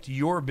affect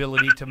your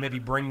ability to maybe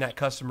bring that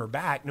customer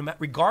back,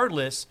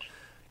 irregardless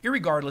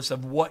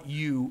of what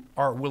you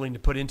are willing to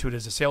put into it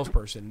as a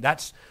salesperson?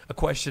 That's a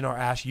question I'll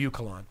ask you,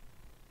 Kalon.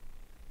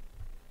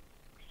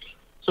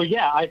 So,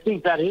 yeah, I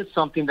think that is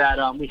something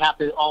that we have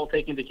to all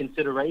take into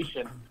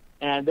consideration.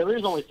 And there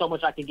is only so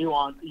much I can do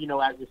on,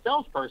 as a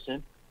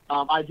salesperson.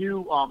 I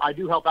do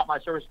help out my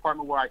service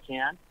department where I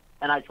can.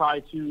 And I try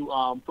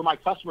to, for my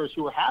customers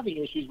who are having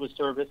issues with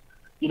service,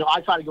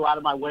 I try to go out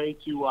of my way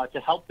to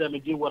help them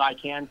and do what I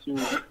can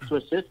to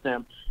assist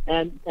them.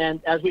 And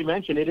as we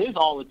mentioned, it is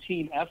all a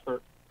team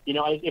effort.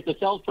 If the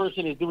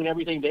salesperson is doing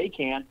everything they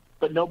can,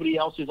 but nobody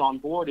else is on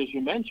board, as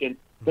you mentioned,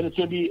 then it's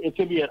going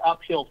to be an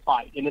uphill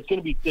fight, and it's going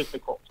to be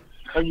difficult.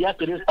 And yes,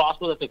 it is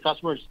possible that the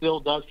customer still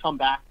does come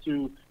back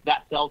to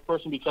that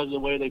salesperson because of the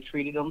way they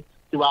treated them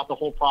throughout the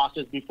whole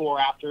process, before,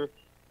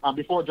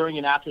 during,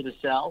 and after the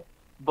sale.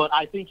 But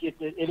I think it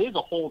is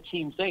a whole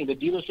team thing. The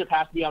dealership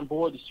has to be on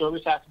board. The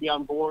service has to be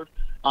on board.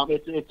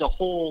 It's a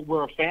whole.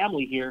 We're a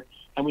family here,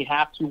 and we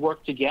have to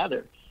work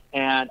together.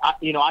 And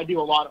I do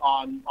a lot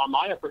on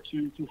my effort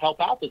to help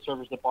out the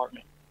service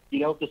department.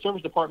 If the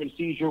service department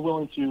sees you're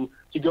willing to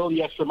go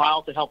the extra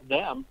mile to help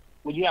them,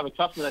 when you have a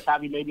customer that's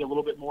having maybe a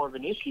little bit more of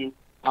an issue,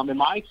 in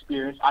my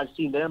experience, I've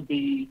seen them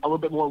be a little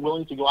bit more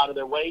willing to go out of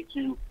their way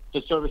to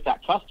service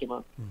that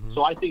customer. Mm-hmm.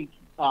 So I think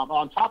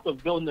on top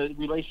of building the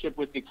relationship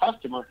with the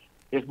customer,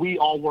 if we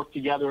all work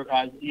together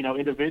as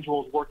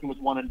individuals working with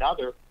one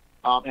another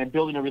and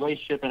building a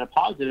relationship and a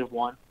positive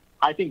one,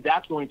 I think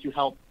that's going to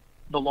help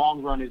the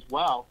long run as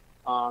well.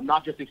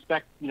 Not just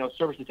expect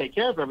service to take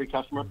care of every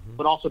customer,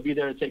 but also be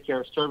there to take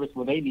care of service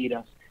when they need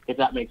us, if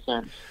that makes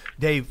sense.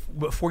 Dave,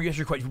 before you ask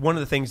your question, one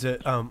of the things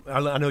that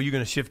I know you're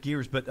going to shift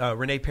gears, but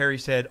Renee Perry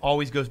said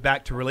always goes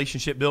back to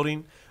relationship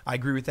building. I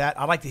agree with that.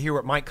 I'd like to hear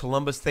what Mike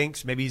Columbus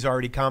thinks. Maybe he's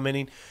already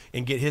commenting,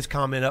 and get his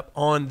comment up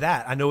on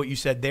that. I know what you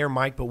said there,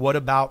 Mike, but what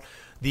about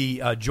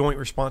the joint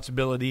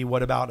responsibility?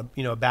 What about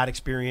a bad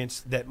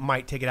experience that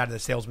might take it out of the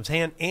salesman's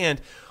hand?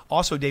 And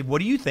also, Dave, what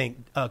do you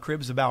think,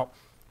 Cribbs, about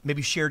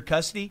maybe shared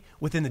custody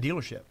within the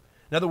dealership?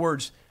 In other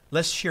words,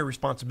 let's share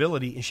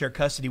responsibility and share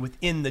custody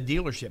within the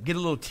dealership. Get a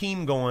little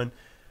team going.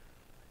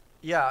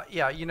 Yeah.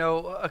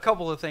 A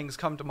couple of things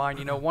come to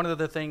mind. One of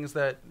the things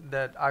that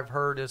I've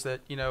heard is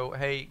that,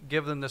 hey,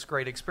 give them this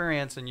great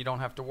experience and you don't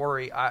have to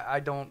worry.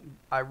 I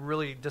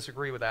really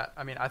disagree with that.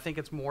 I mean, I think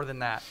it's more than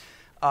that.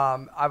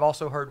 I've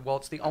also heard, well,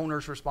 it's the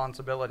owner's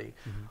responsibility,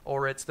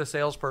 or it's the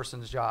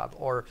salesperson's job,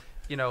 or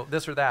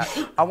this or that.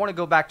 I want to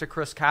go back to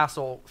Chris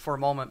Castle for a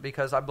moment,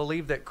 because I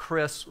believe that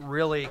Chris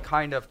really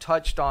kind of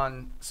touched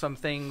on some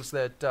things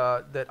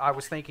that I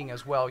was thinking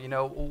as well.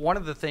 One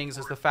of the things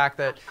is the fact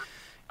that,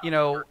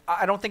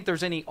 I don't think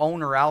there's any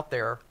owner out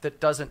there that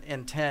doesn't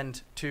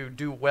intend to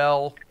do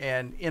well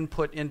and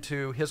input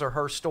into his or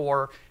her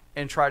store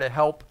and try to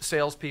help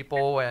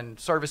salespeople and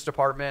service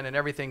department and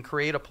everything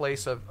create a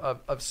place of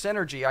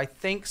synergy. I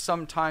think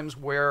sometimes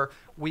where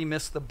we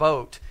miss the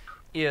boat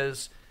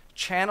is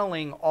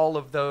channeling all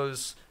of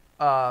those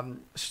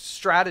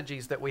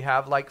strategies that we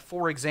have. Like,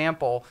 for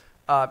example,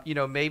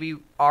 maybe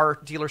our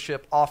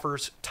dealership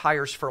offers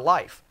tires for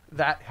life.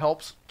 that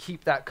helps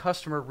keep that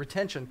customer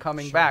retention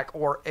coming back,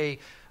 or a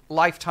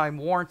lifetime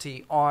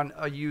warranty on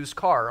a used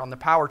car on the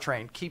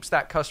powertrain keeps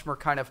that customer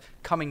kind of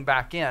coming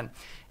back in.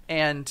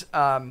 And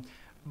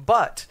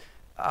but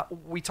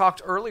we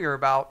talked earlier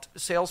about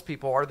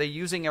salespeople. Are they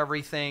using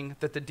everything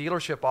that the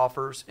dealership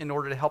offers in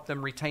order to help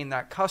them retain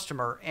that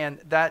customer? And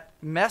that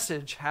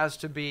message has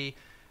to be,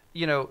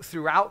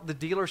 throughout the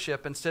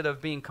dealership instead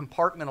of being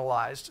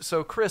compartmentalized.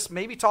 So Chris,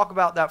 maybe talk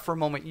about that for a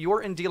moment.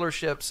 You're in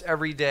dealerships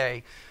every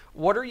day.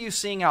 What are you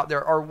seeing out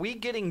there? Are we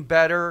getting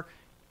better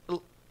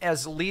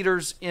as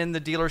leaders in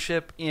the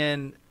dealership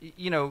in,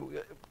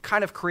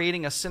 kind of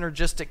creating a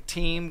synergistic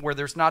team where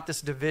there's not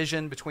this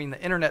division between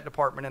the internet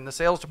department and the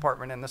sales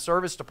department and the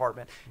service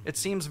department? It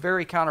seems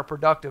very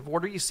counterproductive.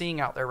 What are you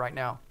seeing out there right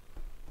now?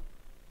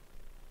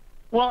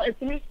 Well,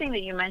 it's interesting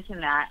that you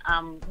mentioned that.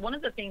 One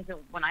of the things that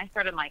when I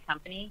started my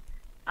company,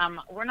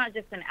 we're not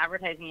just an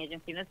advertising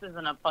agency. This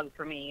isn't a plug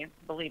for me.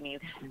 Believe me,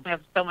 we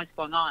have so much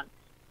going on.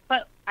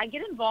 But I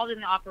get involved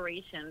in the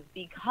operations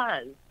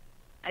because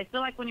I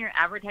feel like when you're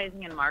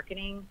advertising and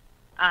marketing,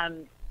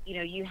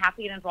 you have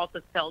to get involved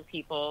with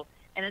salespeople.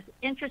 And it's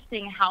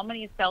interesting how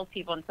many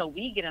salespeople, until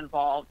we get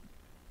involved,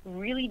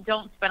 really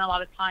don't spend a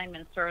lot of time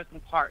in service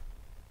and parts.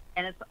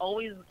 And it's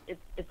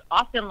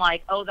often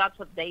like, oh, that's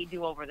what they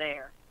do over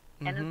there.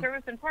 And in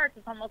service and parts,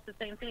 it's almost the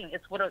same thing.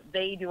 It's what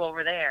they do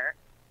over there.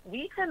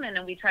 We come in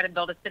and we try to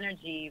build a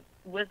synergy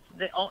with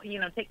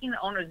taking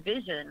the owner's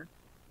vision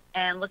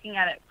and looking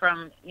at it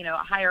from,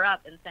 higher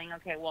up and saying,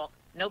 okay, well,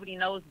 nobody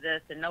knows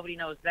this and nobody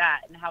knows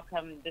that, and how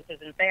come this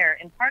isn't fair?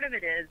 And part of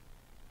it is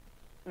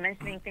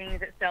mentioning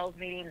things at sales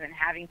meetings and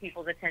having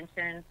people's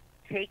attention,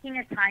 taking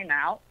a time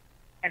out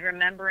and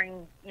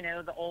remembering,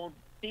 the old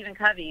Stephen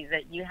Covey,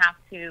 that you have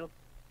to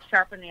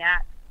sharpen the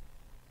axe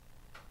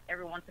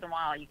every once in a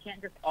while. You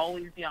can't just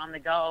always be on the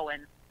go,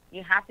 and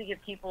you have to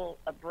give people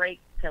a break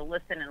to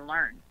listen and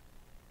learn.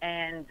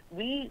 And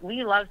we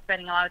love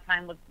spending a lot of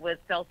time with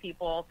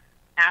salespeople,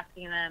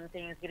 asking them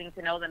things, getting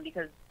to know them,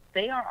 because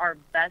they are our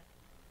best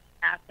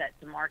asset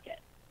to market,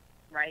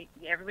 right?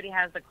 Everybody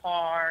has a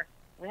car.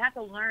 We have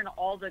to learn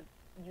all the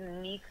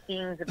unique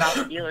things about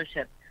the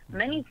dealership.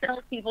 Many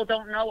salespeople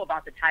don't know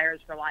about the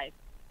Tires for Life.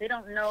 They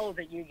don't know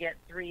that you get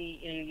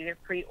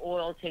free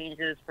oil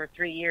changes for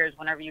 3 years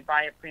whenever you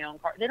buy a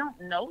pre-owned car. They don't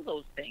know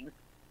those things.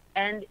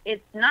 And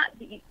it's not,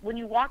 when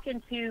you walk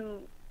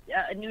into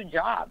a new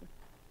job,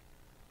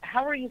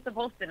 how are you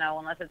supposed to know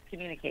unless it's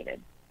communicated?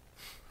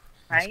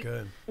 Right? That's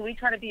good. So we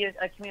try to be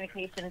a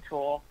communication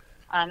tool.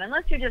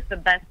 Unless you're just the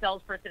best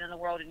salesperson in the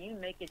world and you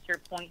make it your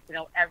point to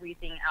know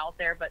everything out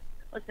there. But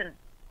listen,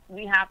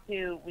 we have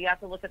to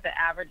look at the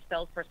average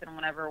salesperson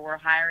whenever we're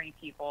hiring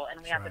people,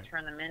 and we have to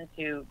turn them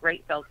into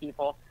great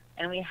salespeople,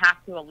 and we have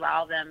to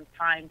allow them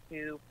time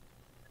to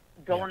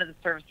go into the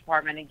service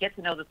department and get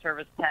to know the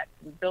service tech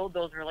and build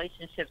those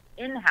relationships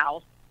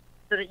in-house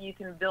so that you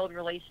can build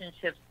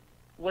relationships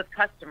with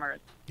customers.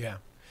 Yeah.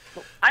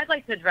 So I'd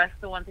like to address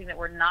the one thing that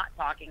we're not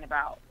talking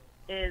about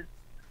is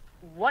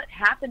what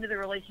happened to the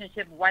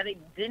relationship, why they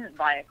didn't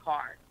buy a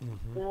car,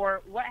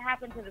 or what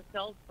happened to the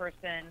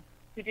salesperson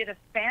who did a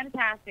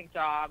fantastic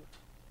job,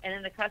 and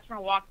then the customer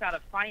walks out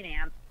of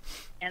finance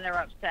and they're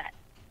upset.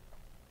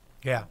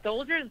 Yeah.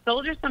 Those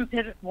are some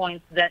pivot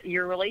points that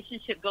your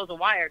relationship goes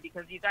awry,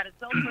 because you've got a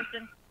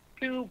salesperson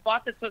who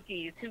bought the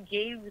cookies, who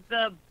gave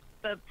the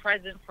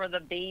present for the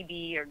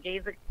baby, or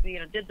gave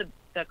did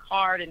the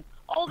card and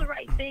all the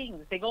right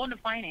things. They go into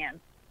finance.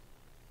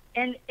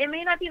 And it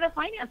may not be the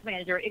finance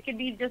manager. It could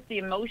be just the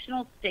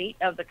emotional state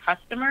of the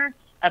customer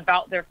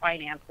about their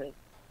finances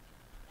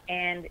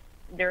and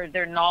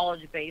their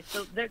knowledge base.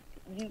 So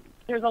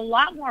there's a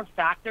lot more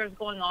factors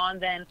going on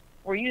than,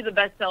 were you the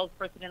best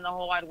salesperson in the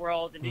whole wide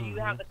world, and did you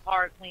have the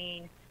car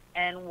clean,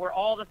 and were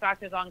all the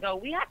factors on go?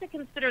 We have to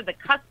consider the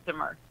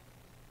customer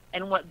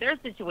and what their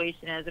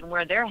situation is and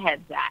where their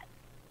head's at.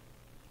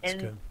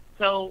 And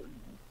so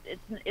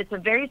it's a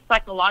very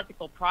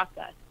psychological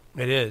process.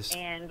 It is.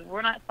 And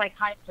we're not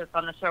psychiatrists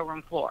on the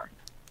showroom floor.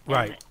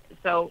 Right. And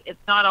so it's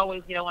not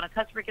always, when a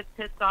customer gets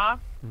pissed off,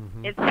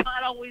 it's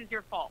not always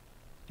your fault.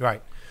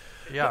 Right.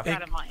 Yeah. Keep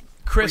that in mind.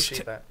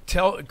 Chris,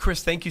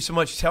 Chris, thank you so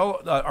much.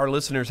 Tell our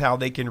listeners how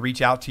they can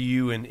reach out to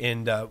you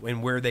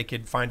and where they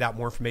could find out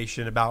more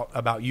information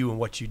about you and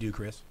what you do,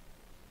 Chris.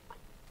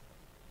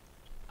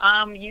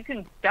 You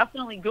can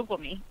definitely Google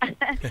me,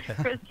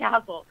 Chris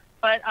Castle.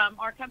 But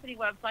our company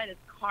website is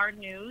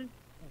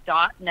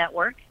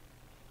carnews.network.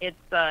 It's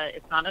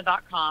not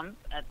a .com.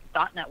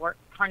 It's .network.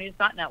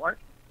 Carnews.network.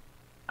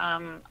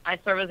 I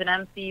serve as an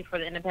MC for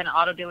the Independent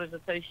Auto Dealers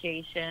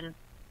Association,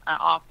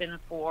 often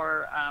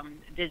for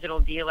Digital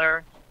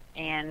Dealer,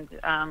 and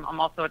I'm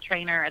also a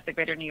trainer at the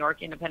Greater New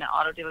York Independent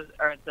Auto Dealers,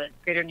 or the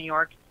Greater New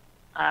York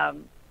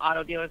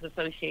Auto Dealers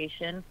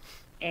Association,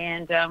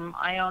 and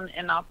I own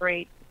and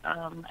operate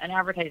an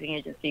advertising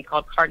agency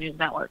called Car News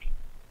Network.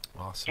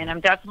 Awesome. And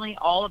I'm definitely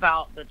all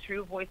about the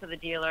true voice of the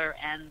dealer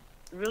and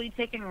really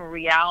taking a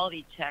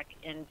reality check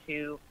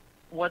into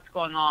what's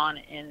going on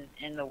in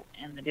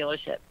the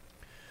dealership.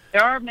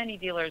 There are many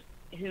dealers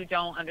who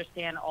don't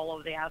understand all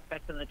of the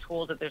aspects and the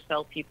tools that their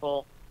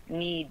salespeople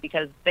need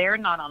because they're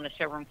not on the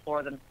showroom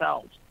floor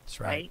themselves. That's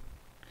right.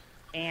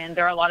 And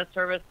there are a lot of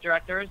service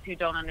directors who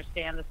don't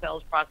understand the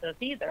sales process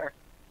either.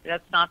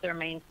 That's not their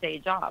mainstay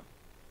job.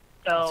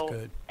 So,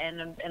 That's good.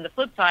 and the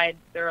flip side,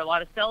 there are a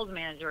lot of sales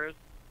managers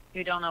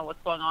who don't know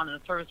what's going on in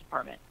the service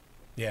department.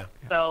 Yeah.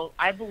 So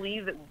I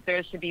believe that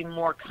there should be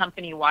more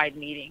company-wide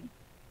meetings.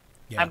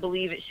 Yeah. I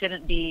believe it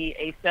shouldn't be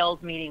a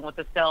sales meeting with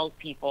the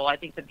salespeople. I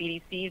think the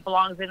BDC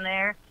belongs in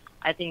there.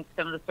 I think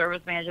some of the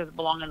service managers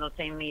belong in those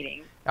same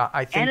meetings.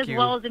 I think and as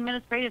well as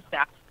administrative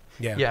staff.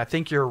 Yeah, I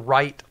think you're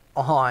right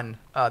on.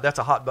 That's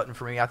a hot button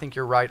for me. I think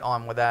you're right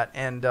on with that.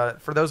 And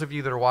for those of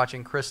you that are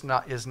watching, Chris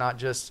is not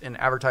just an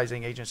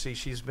advertising agency.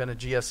 She's been a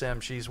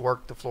GSM. She's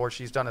worked the floor.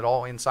 She's done it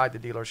all inside the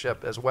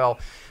dealership as well.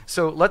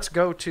 So let's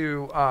go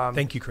to...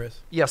 thank you,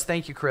 Chris. Yes,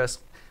 thank you, Chris.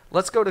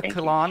 Let's go to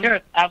Kalan.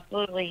 Sure,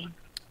 absolutely.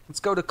 Let's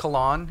go to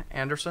Kalan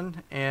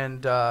Anderson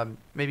and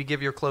maybe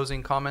give your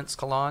closing comments,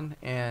 Kalan,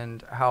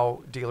 and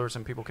how dealers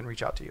and people can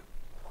reach out to you.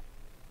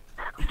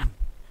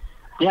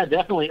 Yeah,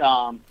 definitely.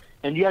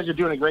 And you guys are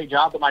doing a great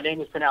job, but my name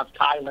is pronounced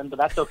Kylan, but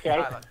that's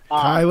okay.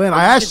 Kylan.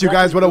 I asked you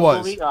guys what it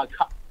was. It's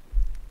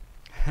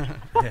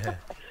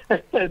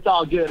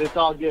all good. It's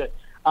all good.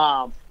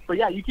 But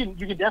yeah, you can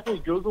definitely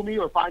Google me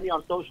or find me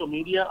on social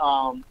media.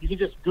 You can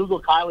just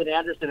Google Kylan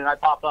Anderson and I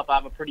pop up. I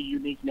have a pretty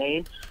unique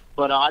name.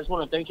 But I just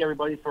want to thank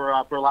everybody for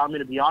allowing me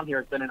to be on here.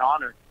 It's been an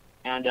honor.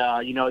 And,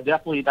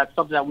 definitely that's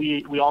something that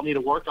we all need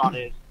to work on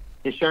is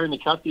sharing the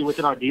custody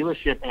within our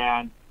dealership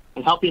and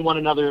helping one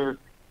another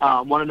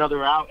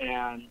out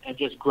and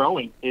just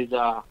growing as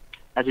a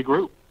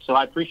group. So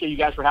I appreciate you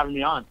guys for having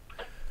me on.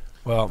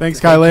 Well, thanks,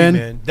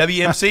 Kylan.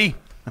 WMC.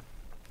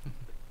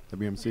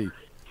 WMC. Okay.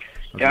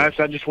 Guys,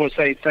 I just want to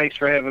say thanks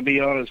for having me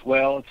on as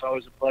well. It's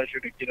always a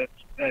pleasure to get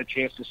a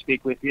chance to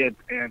speak with you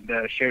and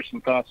share some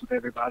thoughts with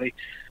everybody.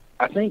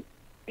 I think,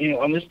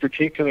 on this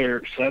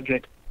particular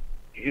subject,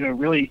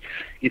 really,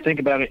 you think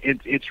about it,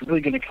 it's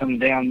really going to come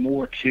down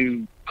more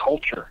to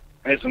culture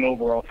as an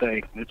overall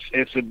thing.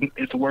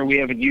 It's a word we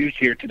haven't used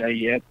here today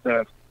yet,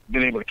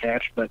 been able to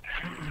catch, but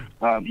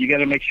you got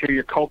to make sure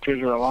your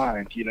cultures are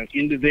aligned,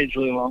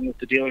 individually along with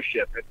the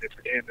dealership.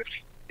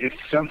 If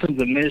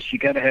something's amiss, you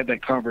got to have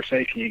that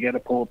conversation. You got to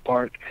pull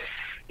apart,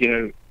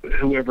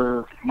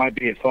 whoever might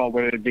be at fault,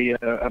 whether it be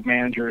a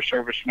manager, a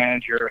service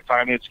manager, a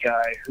finance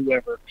guy,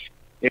 whoever.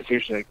 If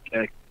there's a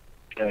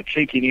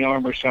chink in the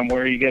armor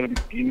somewhere,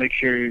 you make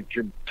sure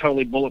you're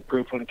totally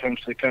bulletproof when it comes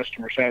to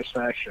customer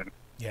satisfaction.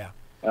 Yeah.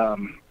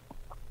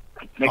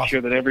 Make sure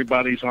that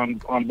everybody's on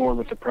board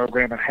with the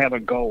program and have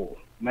a goal.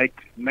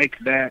 Make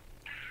that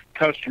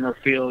customer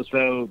feel as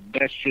though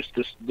that's just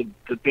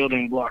the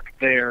building block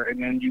there,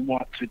 and then you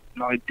want to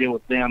not only deal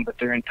with them but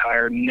their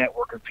entire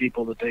network of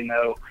people that they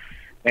know.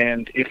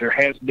 And if there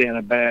has been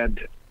a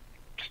bad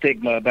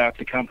stigma about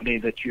the company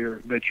that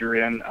you're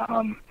in,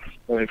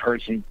 or they've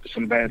heard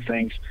some bad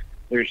things,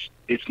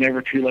 it's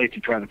never too late to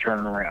try to turn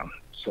it around.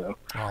 So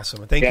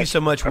awesome. Thank you so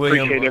much,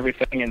 William. Appreciate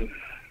everything and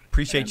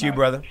appreciate you,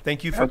 brother.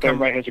 Thank you for coming.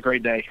 Everybody has a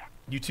great day.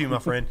 You too, my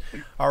friend.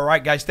 All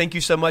right, guys, thank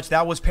you so much.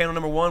 That was panel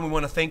number 1. We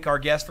want to thank our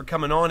guests for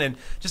coming on. And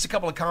just a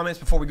couple of comments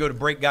before we go to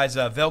break, guys.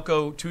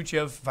 Velko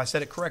Tuchev, if I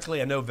said it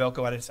correctly, I know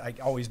Velko, I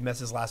always mess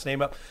his last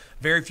name up.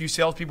 Very few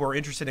salespeople are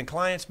interested in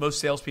clients. Most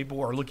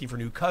salespeople are looking for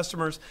new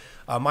customers.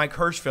 Mike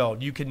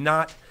Hirschfeld, you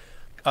cannot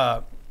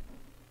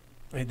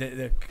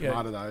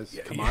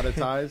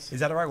commoditize.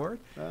 Is that the right word?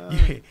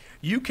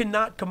 You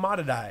cannot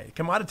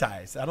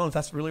commoditize. I don't know if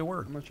that's really a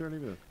word. I'm not sure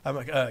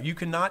either. You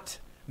cannot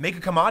make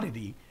a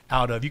commodity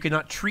out of. You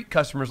cannot treat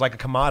customers like a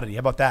commodity. How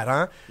about that,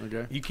 huh?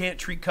 Okay. You can't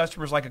treat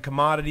customers like a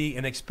commodity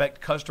and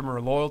expect customer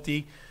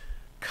loyalty.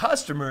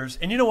 Customers,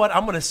 and you know what?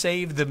 I'm going to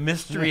save the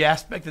mystery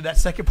aspect of that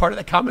second part of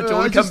that comment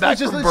until we come back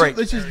from break.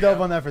 Let's just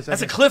delve on that for a second.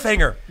 That's a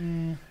cliffhanger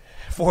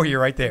for you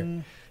right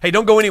there. Hey,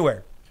 don't go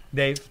anywhere,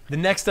 Dave. The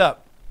next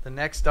up,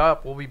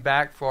 we'll be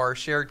back for our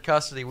shared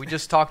custody. We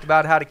just talked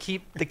about how to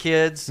keep the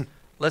kids.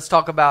 Let's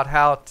talk about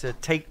how to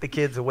take the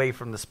kids away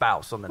from the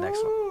spouse on the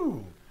next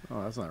one.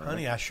 Oh, that's not right.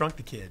 Honey, I Shrunk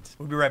the Kids.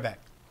 We'll be right back.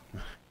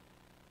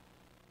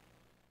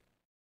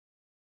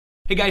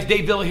 Hey guys,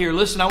 Dave Villa here.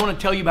 Listen, I want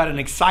to tell you about an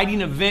exciting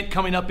event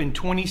coming up in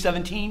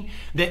 2017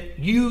 that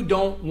you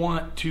don't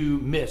want to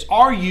miss.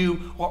 Are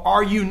you or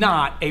are you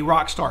not a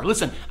rock star?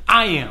 Listen,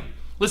 I am.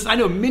 Listen, I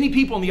know many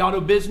people in the auto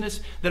business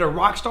that are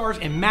rock stars,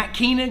 and Matt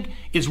Koenig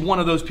is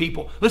one of those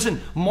people. Listen,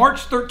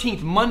 March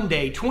 13th,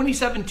 Monday,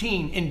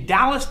 2017, in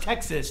Dallas,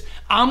 Texas,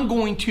 I'm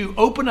going to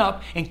open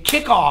up and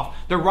kick off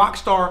the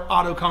Rockstar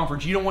Auto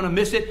Conference. You don't want to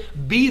miss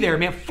it. Be there,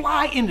 man.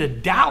 Fly into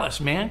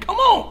Dallas, man. Come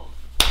on.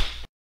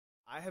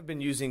 I I have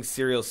been using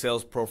Serial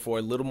Sales Pro for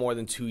a little more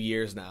than 2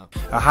 years now.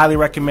 I highly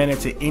recommend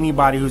it to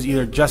anybody who's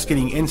either just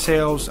getting in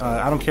sales.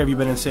 I don't care if you've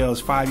been in sales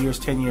 5 years,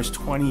 10 years,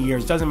 20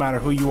 years. Doesn't matter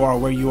who you are,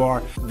 where you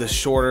are. The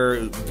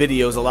shorter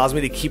videos allows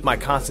me to keep my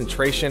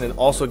concentration and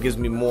also gives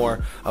me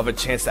more of a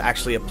chance to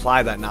actually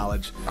apply that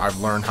knowledge. I've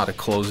learned how to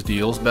close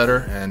deals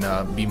better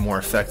and be more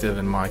effective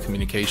in my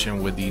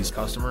communication with these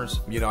customers.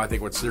 You know, I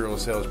think what Serial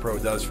Sales Pro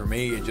does for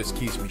me, it just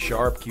keeps me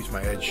sharp, keeps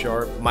my edge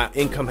sharp. My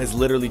income has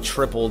literally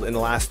tripled in the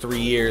last 3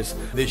 years.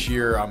 This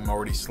year, I'm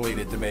already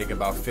slated to make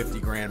about 50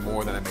 grand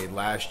more than I made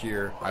last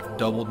year. I've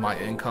doubled my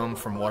income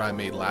from what I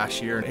made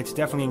last year. It's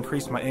definitely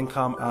increased my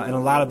income, and a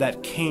lot of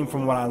that came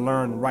from what I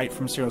learned right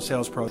from Serial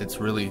Sales Pro. It's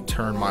really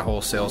turned my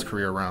whole sales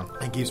career around.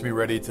 It keeps me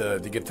ready to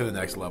get to the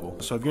next level.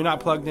 So if you're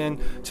not plugged in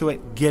to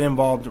it, get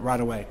involved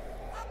right away.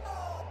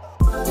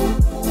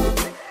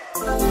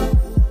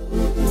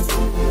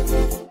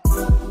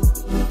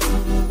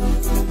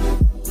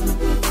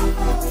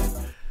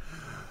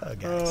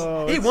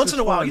 Hey, once in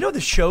a while, you know, the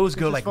shows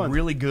go like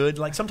really good.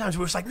 Like sometimes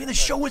we're just like, man, the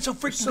show went so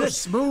freaking good.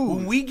 Smooth.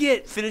 When we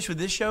get finished with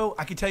this show,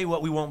 I can tell you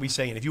what we won't be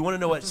saying. If you want to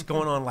know what's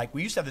going on, like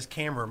we used to have this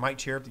camera. Mike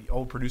Cherub, the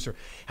old producer,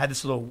 had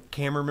this little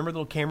camera. Remember the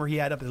little camera he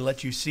had up that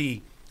let you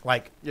see,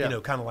 like you know,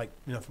 kind of like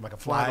from like a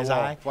fly's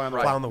eye, fly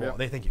on the wall.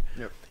 They thank you.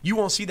 Yep. You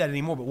won't see that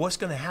anymore. But what's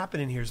going to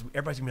happen in here is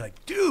everybody's gonna be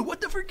like, dude,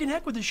 what the freaking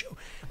heck with the show?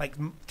 Like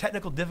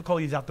technical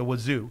difficulties out the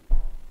wazoo.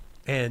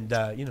 And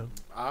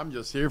I'm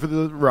just here for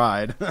the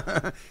ride.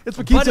 It's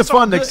what keeps it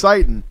fun and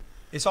exciting.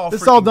 It's all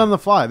done on the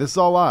fly. This is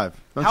all live.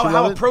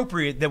 How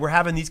appropriate that we're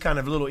having these kind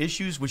of little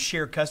issues with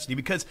shared custody,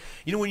 because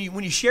when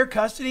you share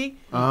custody,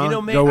 I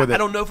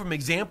don't know from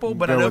example,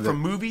 but I know from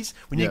movies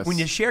when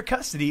you share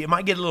custody, it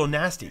might get a little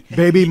nasty.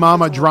 Baby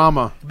mama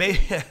drama.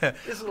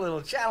 It's a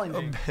little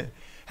challenging.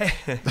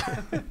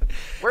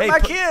 Where are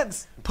my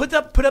kids? Put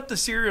up the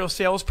Serial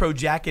Sales Pro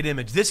jacket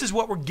image. This is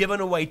what we're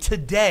giving away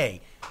today.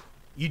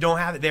 You don't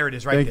have it. There it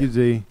is right there. Thank you,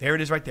 Z. There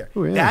it is right there.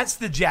 Ooh, yeah. That's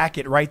the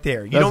jacket right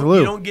there. You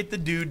don't get the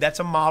dude. That's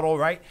a model,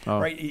 right? Oh.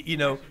 Right?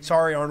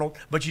 Sorry, Arnold.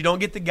 But you don't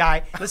get the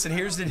guy. Listen,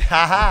 here's the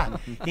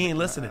he ain't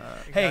listening.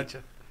 Hey,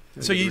 Gotcha.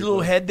 so your little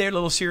head there,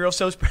 little Serial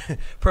Sales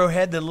Pro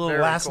head, the little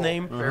Very last cool.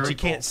 name Very that you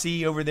can't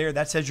see over there,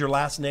 that says your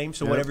last name.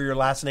 So whatever your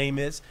last name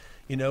is,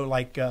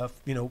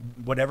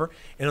 whatever.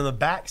 And on the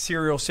back,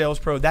 Serial Sales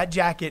Pro, that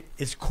jacket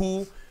is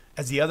cool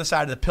as the other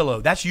side of the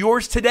pillow. That's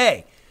yours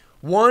today.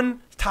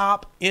 One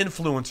top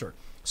influencer.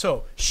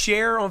 So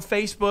share on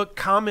Facebook,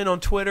 comment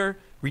on Twitter,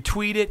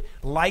 retweet it,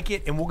 like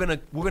it, and we're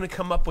gonna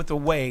come up with a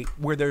way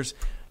where there's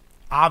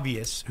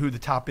obvious who the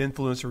top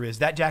influencer is.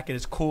 That jacket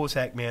is cool as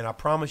heck, man. I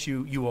promise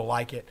you will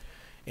like it,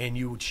 and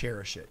you would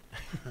cherish it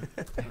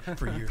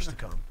for years to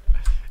come.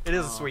 It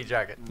is a sweet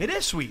jacket. It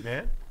is sweet,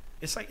 man.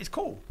 It's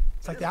cool.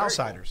 It's like the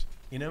Outsiders.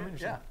 Cool. You know what I mean?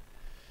 Yeah.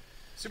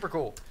 Super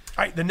cool.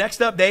 All right, the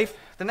next up, Dave.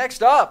 The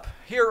next up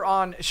here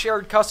on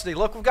Shared Custody.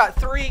 Look, we've got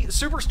 3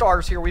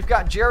 superstars here. We've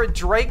got Jared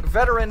Drake,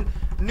 veteran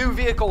new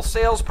vehicle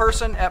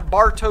salesperson at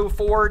Bartow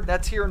Ford.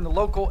 That's here in the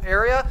local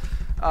area,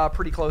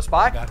 pretty close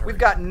by. We've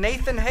got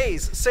Nathan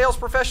Hayes, sales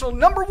professional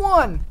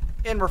 #1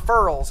 in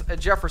referrals at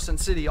Jefferson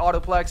City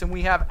Autoplex. And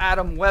we have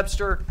Adam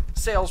Webster,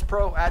 sales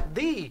pro at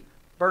the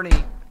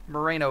Bernie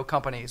Moreno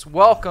Companies.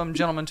 Welcome,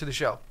 gentlemen, to the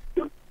show.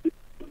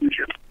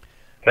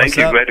 Thank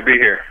you. Glad to be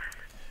here.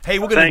 Hey,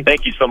 we're gonna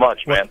thank you so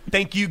much, man.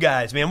 Thank you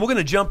guys, man. We're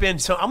gonna jump in.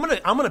 So I'm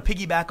gonna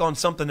piggyback on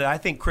something that I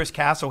think Chris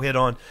Castle hit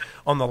on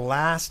the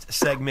last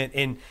segment,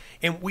 and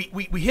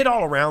we hit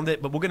all around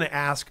it, but we're gonna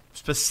ask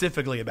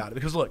specifically about it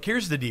because look,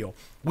 here's the deal: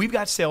 we've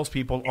got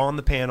salespeople on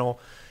the panel,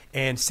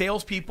 and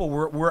salespeople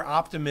we're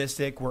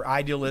optimistic, we're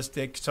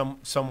idealistic,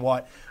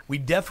 somewhat. We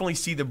definitely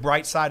see the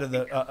bright side of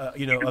the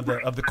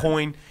of the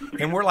coin,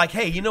 and we're like,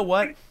 hey, you know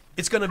what?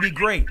 It's going to be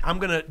great. I'm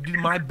going to do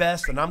my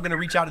best, and I'm going to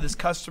reach out to this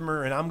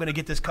customer, and I'm going to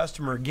get this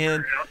customer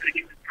again.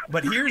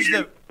 But here's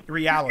the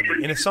reality.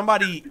 And if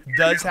somebody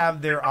does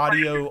have their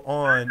audio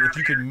on, if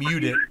you could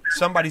mute it,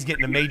 somebody's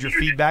getting a major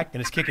feedback,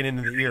 and it's kicking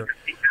into the ear.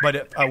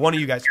 But one of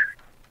you guys.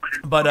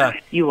 But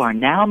you are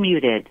now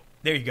muted.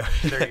 There you go.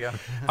 There you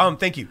go.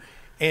 Thank you.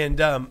 And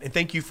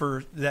thank you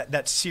for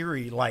that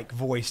Siri-like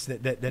voice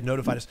that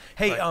notified us.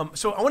 Hey,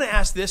 so I want to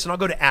ask this, and I'll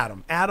go to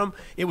Adam. Adam,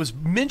 it was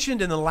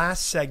mentioned in the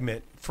last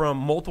segment from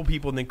multiple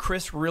people, and then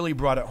Chris really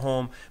brought it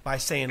home by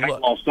saying,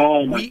 look,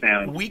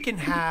 we can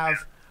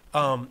have...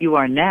 you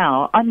are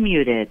now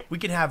unmuted. We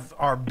can have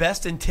our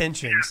best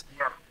intentions.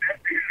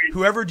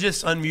 Whoever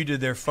just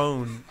unmuted their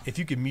phone, if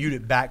you could mute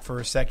it back for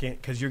a second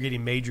because you're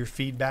getting major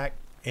feedback.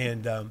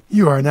 And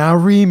you are now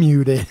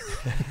remuted.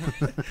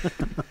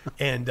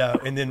 and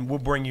then we'll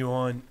bring you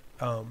on.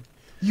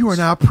 You are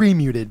now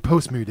pre-muted,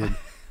 post-muted.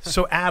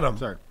 So Adam,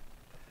 sorry.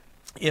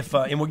 If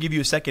and we'll give you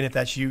a second if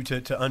that's you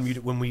to unmute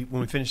it when we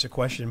finish the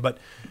question. But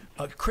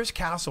Chris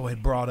Castle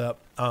had brought up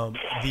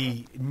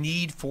the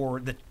need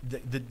for the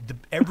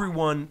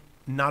everyone,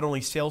 not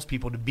only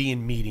salespeople, to be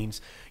in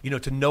meetings,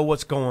 to know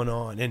what's going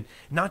on, and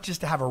not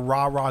just to have a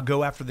rah-rah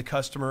go after the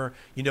customer.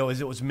 As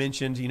it was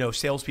mentioned,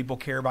 salespeople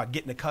care about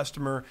getting a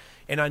customer,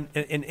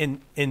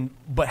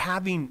 but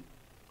having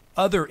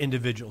other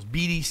individuals,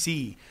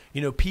 BDC,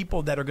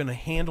 people that are going to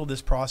handle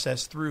this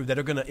process through, that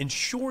are going to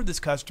ensure this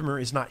customer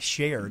is not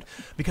shared.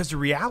 Because the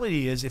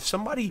reality is, if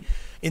somebody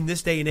in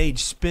this day and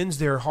age spends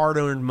their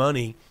hard-earned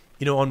money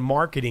on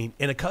marketing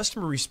and a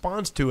customer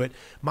responds to it,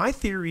 my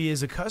theory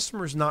is a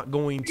customer's not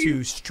going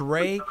to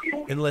stray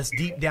unless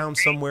deep down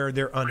somewhere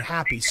they're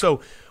unhappy. So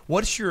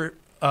what's your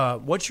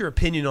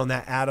opinion on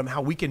that, Adam,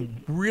 how we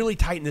can really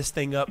tighten this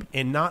thing up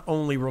and not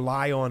only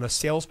rely on a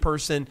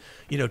salesperson,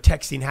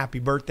 texting happy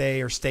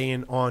birthday or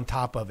staying on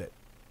top of it?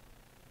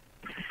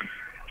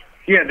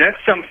 Yeah,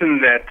 that's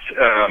something that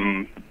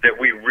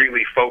we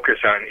really focus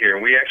on here.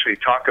 We actually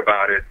talk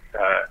about it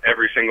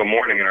every single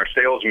morning in our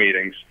sales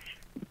meetings.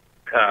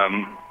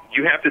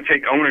 You have to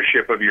take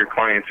ownership of your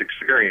client's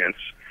experience,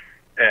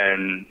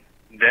 and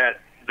that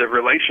the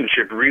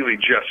relationship really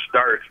just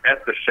starts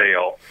at the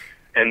sale,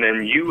 and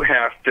then you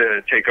have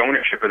to take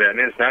ownership of that. And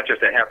it's not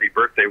just a happy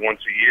birthday once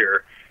a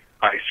year.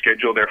 I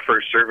schedule their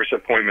first service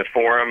appointment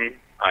for them.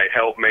 I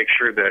help make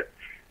sure that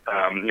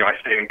I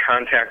stay in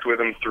contact with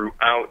them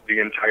throughout the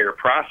entire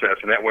process,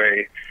 and that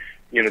way,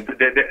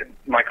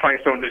 my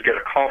clients don't just get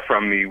a call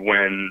from me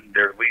when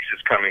their lease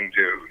is coming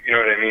due. You know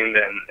what I mean?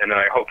 And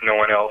I hope no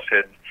one else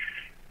had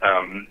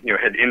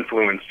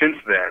influence since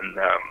then.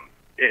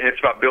 It's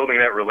about building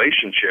that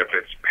relationship.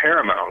 It's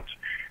paramount.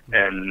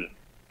 And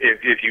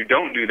if you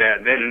don't do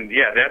that, then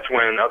that's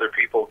when other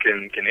people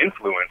can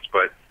influence.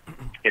 But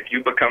if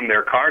you become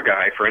their car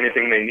guy for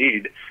anything they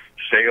need,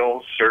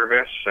 sales,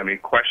 service,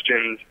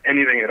 questions,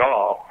 anything at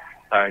all,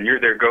 and you're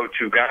their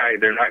go-to guy,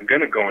 they're not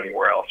going to go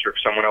anywhere else. Or if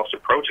someone else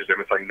approaches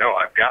them, it's like, no,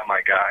 I've got my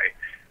guy.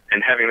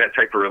 And having that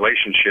type of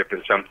relationship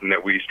is something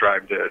that we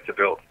strive to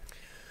build.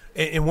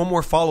 And one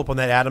more follow-up on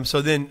that, Adam.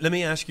 So then let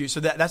me ask you, so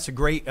that's a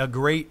great,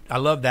 I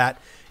love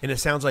that. And it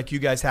sounds like you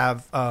guys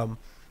have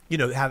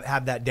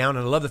have that down.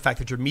 And I love the fact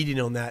that you're meeting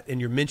on that and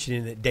you're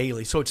mentioning it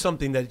daily. So it's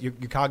something that you're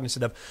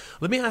cognizant of.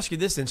 Let me ask you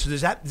this then. So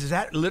does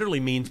that literally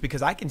means,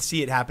 because I can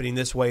see it happening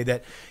this way,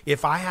 that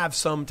if I have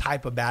some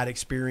type of bad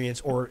experience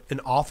or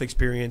an off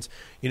experience,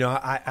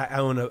 I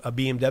own a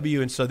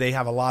BMW, and so they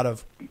have a lot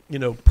of,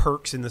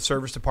 perks in the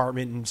service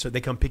department. And so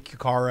they come pick your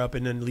car up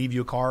and then leave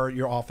you a car at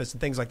your office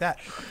and things like that.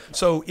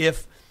 So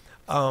if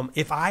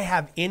I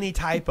have any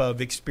type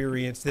of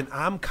experience, then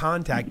I'm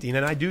contacting,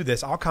 and I do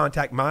this, I'll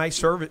contact my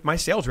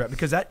sales rep,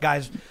 because that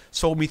guy's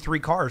sold me 3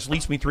 cars,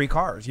 leased me 3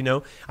 cars,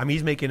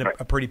 he's making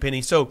a pretty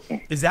penny. So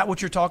is that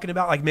what you're talking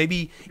about? Like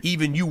maybe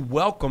even you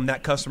welcome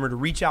that customer to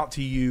reach out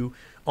to you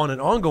on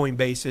an ongoing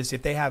basis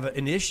if they have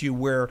an issue,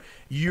 where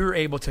you're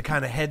able to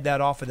kind of head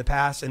that off in the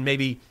past and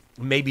maybe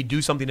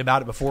do something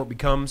about it before it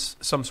becomes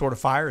some sort of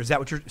fire. Is that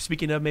what you're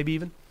speaking of, maybe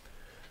even?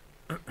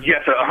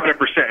 Yes, 100%.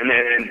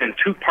 And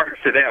 2 parts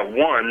to that.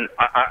 One,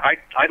 I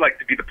like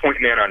to be the point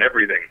man on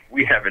everything.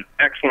 We have an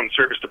excellent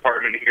service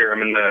department here.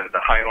 I'm in the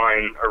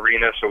Highline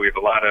arena, so we have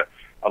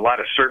a lot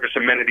of service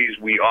amenities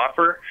we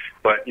offer.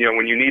 But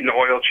when you need an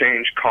oil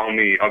change, call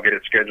me. I'll get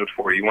it scheduled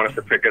for you. You want us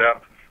to pick it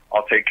up?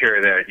 I'll take care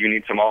of that. You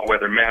need some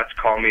all-weather mats?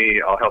 Call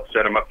me. I'll help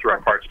set them up through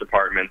our parts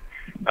department.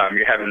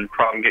 You're having a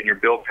problem getting your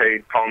bill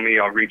paid? Call me.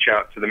 I'll reach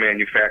out to the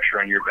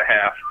manufacturer on your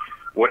behalf.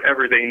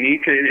 Whatever they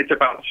need, it's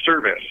about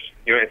service.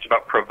 It's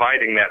about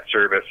providing that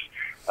service.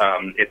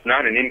 It's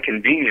not an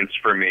inconvenience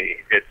for me.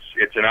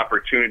 It's an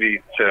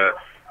opportunity to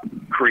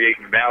create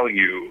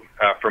value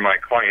for my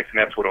clients, and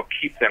that's what will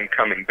keep them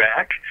coming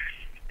back.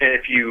 And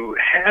if you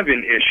have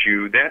an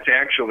issue, that's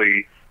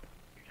actually,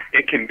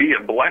 it can be a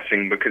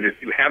blessing, because if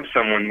you have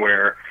someone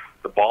where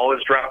the ball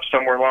is dropped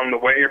somewhere along the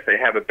way, or if they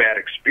have a bad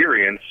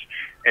experience,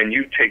 and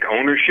you take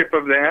ownership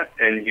of that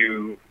and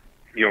you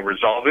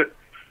resolve it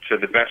to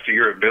the best of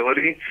your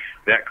ability,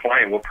 that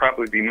client will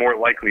probably be more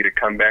likely to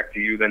come back to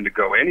you than to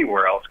go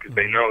anywhere else, because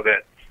they know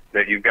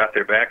that you've got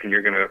their back and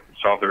you're going to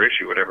solve their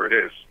issue, whatever it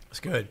is. That's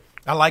good.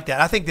 I like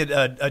that. I think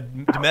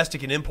that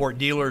domestic and import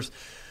dealers,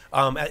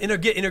 and they're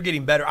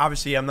getting better.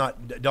 Obviously, I'm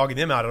not dogging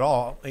them out at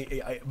all,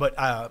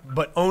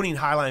 but owning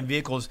Highline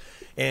vehicles,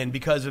 and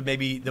because of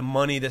maybe the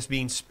money that's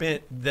being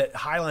spent, that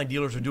Highline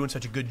dealers are doing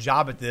such a good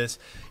job at this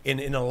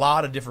in a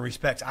lot of different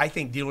respects. I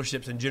think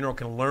dealerships in general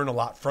can learn a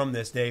lot from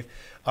this, Dave,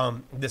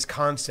 this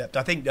concept.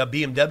 I think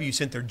BMW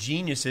sent their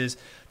geniuses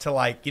to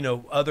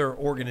other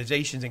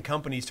organizations and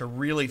companies to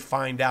really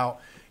find out,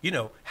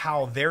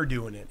 how they're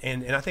doing it.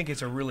 And I think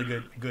it's a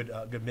really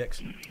good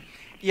mix.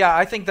 Yeah,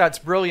 I think that's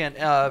brilliant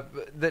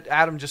that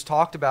Adam just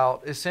talked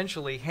about,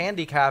 essentially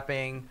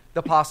handicapping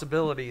the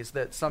possibilities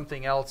that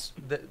something else,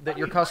 that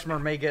your customer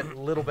may get a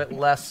little bit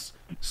less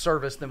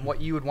service than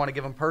what you would want to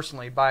give them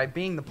personally, by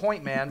being the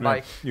point man,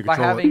 by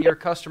having your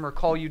customer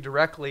call you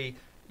directly,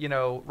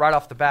 right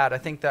off the bat. I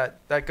think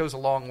that goes a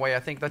long way.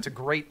 I think that's a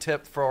great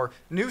tip for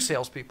new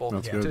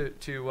salespeople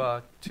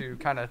to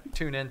kind of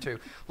tune into.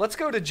 Let's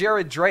go to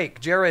Jared Drake.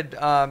 Jared,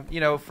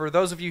 for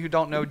those of you who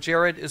don't know,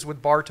 Jared is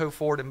with Bartow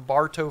Ford, and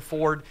Bartow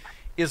Ford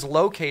is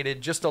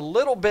located just a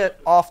little bit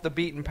off the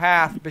beaten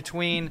path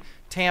between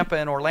Tampa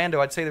and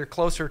Orlando. I'd say they're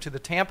closer to the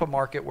Tampa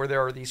market, where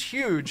there are these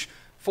huge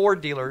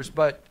Ford dealers,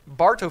 but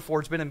Bartow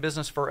Ford's been in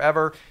business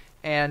forever.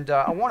 And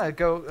I want to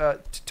go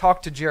to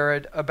talk to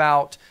Jared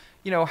about,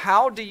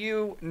 how do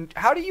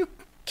you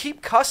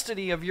keep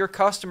custody of your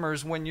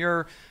customers when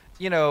you're,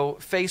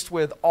 faced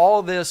with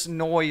all this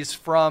noise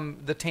from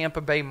the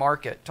Tampa Bay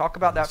market? Talk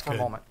about that for a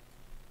moment.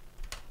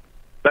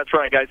 That's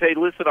right, guys. Hey,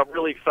 listen, I'm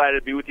really excited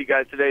to be with you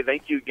guys today.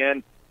 Thank you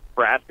again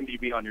for asking me to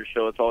be on your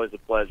show. It's always a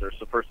pleasure.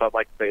 So first, I'd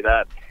like to say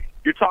that.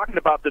 You're talking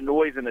about the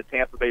noise in the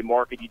Tampa Bay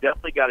market. You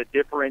definitely got to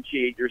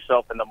differentiate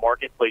yourself in the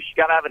marketplace. You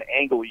got to have an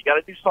angle. You got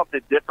to do something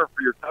different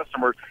for your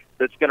customers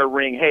that's going to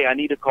ring, hey, I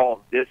need to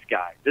call this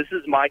guy. This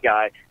is my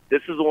guy.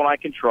 This is the one I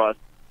can trust.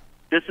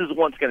 This is the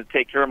one that's going to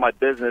take care of my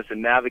business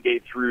and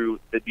navigate through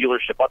the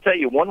dealership. I'll tell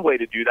you, one way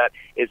to do that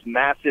is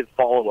massive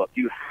follow-up.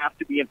 You have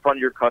to be in front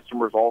of your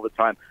customers all the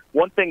time.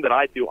 One thing that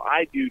I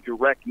do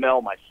direct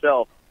mail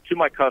myself to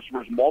my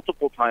customers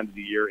multiple times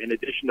a year, in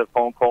addition to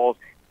phone calls,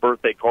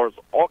 birthday cards,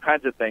 all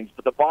kinds of things.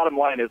 But the bottom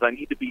line is I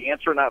need to be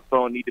answering that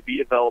phone, need to be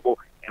available,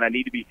 and I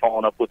need to be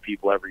following up with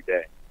people every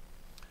day.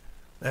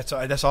 That's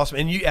awesome,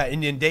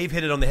 and Dave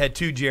hit it on the head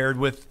too, Jared.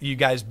 With you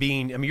guys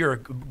being, you're a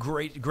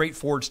great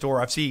Ford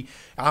store.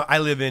 I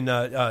live in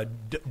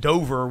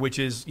Dover, which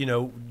is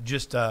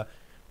just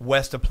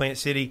west of Plant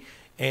City,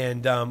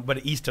 and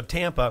but east of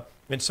Tampa,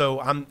 and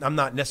so I'm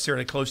not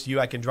necessarily close to you.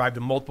 I can drive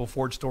to multiple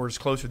Ford stores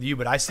closer to you,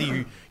 but I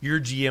see your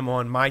GM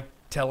on my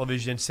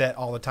television set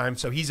all the time,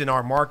 so he's in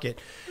our market,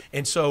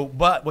 and so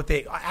but what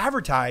they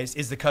advertise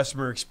is the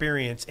customer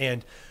experience,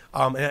 and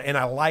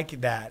I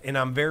like that, and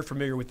I'm very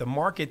familiar with the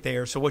market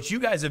there. So what you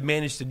guys have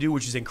managed to do,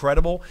 which is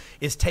incredible,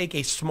 is take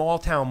a small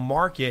town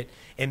market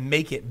and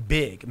make it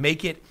big,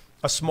 make it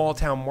a small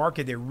town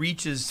market that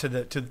reaches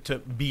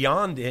to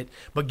beyond it,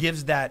 but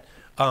gives that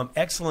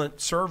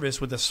excellent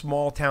service with a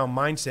small town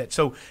mindset.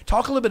 So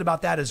talk a little bit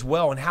about that as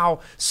well, and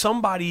how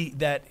somebody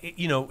that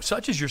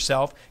such as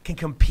yourself can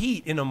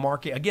compete in a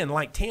market again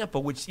like Tampa,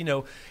 which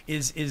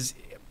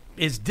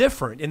is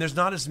different, and there's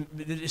not as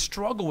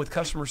struggle with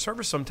customer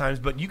service sometimes,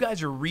 but you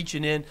guys are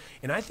reaching in,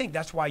 and I think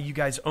that's why you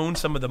guys own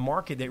some of the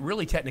market that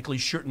really technically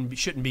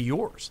shouldn't be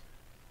yours.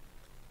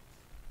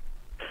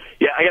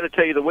 Yeah, I got to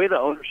tell you, the way the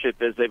ownership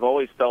is, they've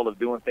always felt of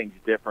doing things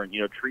different,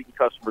 treating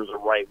customers the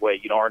right way.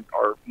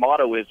 Our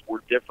motto is we're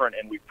different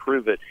and we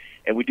prove it,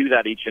 and we do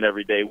that each and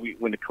every day.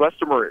 When the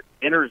customer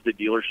enters the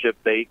dealership,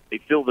 they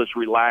feel this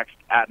relaxed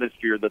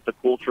atmosphere that the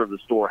culture of the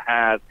store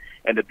has,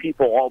 and the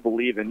people all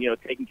believe in,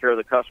 taking care of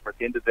the customer. At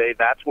the end of the day,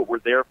 that's what we're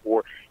there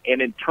for.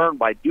 And in turn,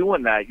 by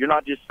doing that, you're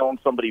not just selling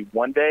somebody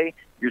one day,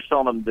 you're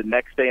selling them the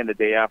next day and the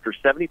day after.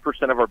 70%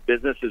 of our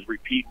business is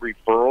repeat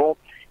referral.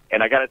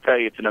 And I got to tell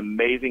you, it's an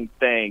amazing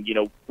thing.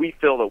 We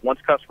feel that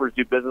once customers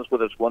do business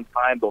with us one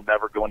time, they'll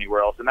never go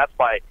anywhere else. And that's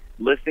by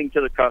listening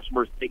to the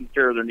customers, taking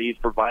care of their needs,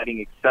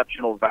 providing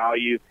exceptional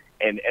value,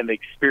 and the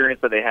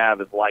experience that they have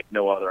is like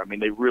no other.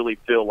 They really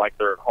feel like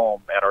they're at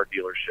home at our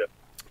dealership.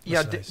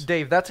 Yeah,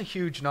 Dave, that's a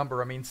huge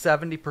number.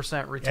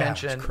 70%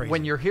 retention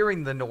when you're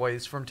hearing the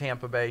noise from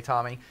Tampa Bay,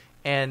 Tommy.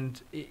 And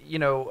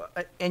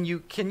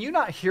can you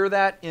not hear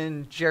that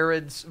in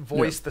Jared's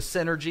voice, the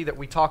synergy that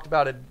we talked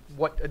about,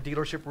 what a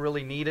dealership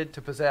really needed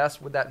to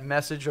possess with that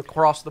message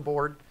across the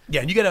board? Yeah,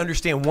 and you got to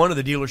understand, one of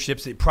the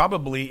dealerships that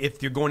probably,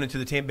 if you're going into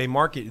the Tampa Bay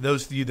market,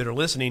 those of you that are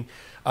listening,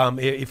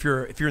 if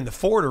you're in the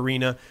Ford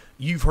arena,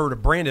 you've heard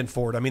of Brandon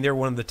Ford. They're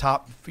one of the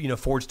top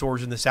Ford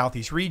stores in the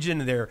Southeast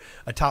region. They're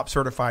a top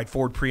certified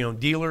Ford pre-owned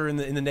dealer in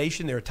the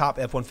nation. They're a top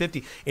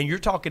F-150, and you're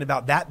talking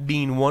about that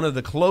being one of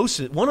the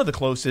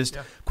closest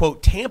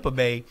quote Tampa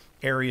Bay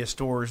area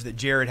stores that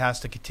Jared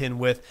has to contend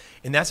with,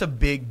 and that's a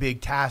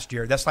big task,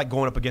 Jared. That's like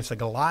going up against a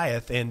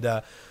Goliath,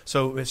 and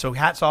so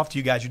hats off to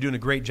you guys. You're doing a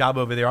great job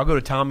over there. I'll go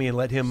to Tommy and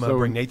let him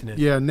bring Nathan in.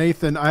 Yeah,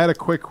 Nathan, I had a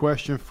quick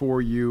question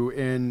for you,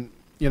 and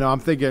I'm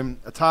thinking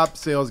a top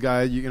sales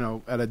guy,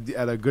 at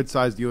a good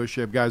sized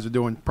dealership, guys are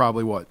doing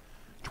probably what,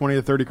 20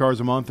 to 30 cars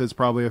a month is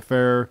probably a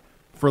fair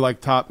for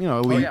like top,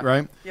 elite,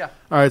 right? Yeah.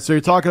 All right, so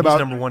you're talking about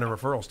number one in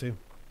referrals too.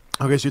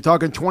 Okay, so you're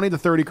talking 20 to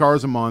 30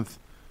 cars a month.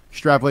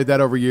 Extrapolate that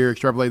over a year.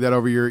 Extrapolate that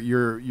over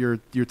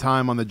your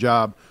time on the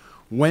job.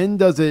 When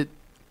does it?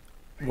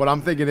 What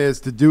I'm thinking is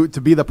to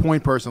be the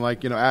point person,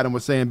 like Adam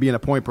was saying, being a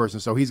point person.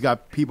 So he's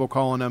got people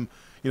calling him.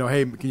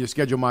 Hey, can you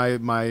schedule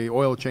my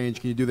oil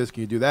change? Can you do this?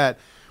 Can you do that?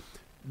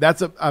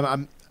 That's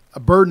a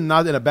burden,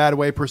 not in a bad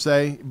way per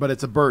se, but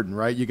it's a burden,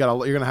 right? You're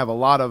gonna have a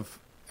lot of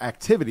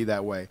activity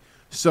that way.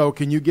 So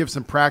can you give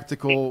some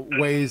practical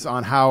ways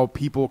on how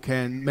people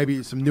can,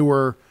 maybe some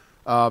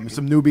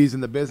newbies in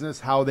the business,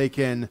 how they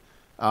can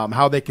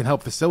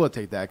help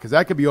facilitate that? Because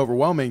that could be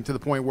overwhelming to the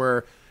point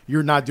where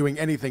you're not doing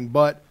anything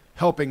but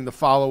helping the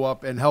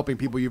follow-up and helping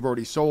people you've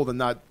already sold and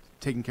not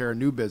taking care of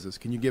new business.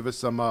 Can you give us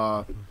some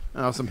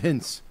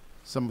hints,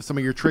 some of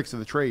your tricks of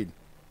the trade?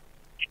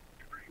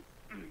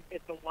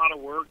 It's a lot of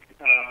work.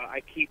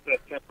 I keep a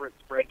separate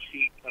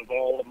spreadsheet of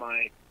all of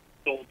my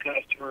sold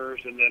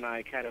customers, and then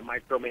I kind of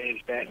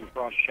micromanage that and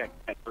cross-check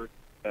that for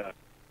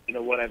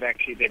what I've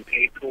actually been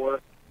paid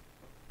for.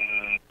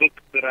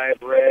 Books that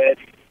I've read,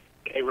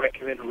 they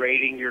recommend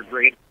grading your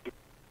database.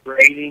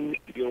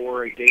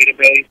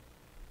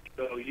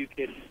 So you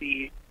can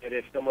see that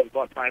if someone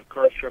bought 5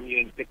 cars from you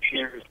in 6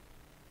 years,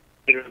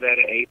 consider that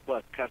an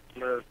A-plus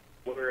customer,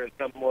 whereas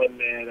someone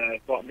that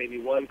bought maybe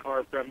 1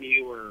 car from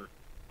you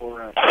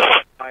or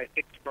buy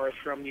 6 cars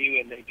from you,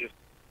 and it's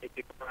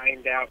a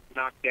grind out,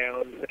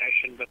 knockdown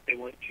session, but they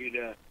want you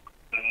to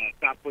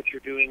stop what you're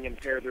doing and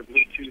pair their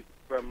Bluetooth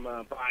from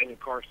buying a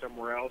car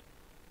somewhere else.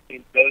 I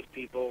mean, those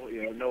people,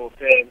 no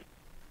offense,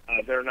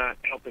 they're not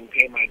helping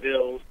pay my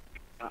bills.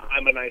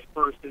 I'm a nice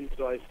person,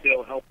 so I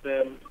still help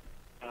them.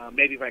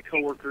 Maybe my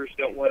coworkers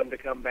don't want them to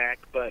come back,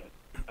 but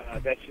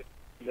that's just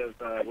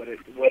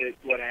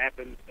what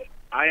happens.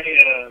 I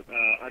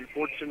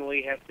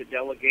unfortunately have to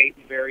delegate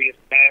various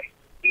tasks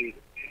to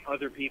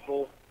other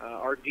people.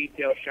 Our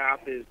detail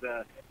shop is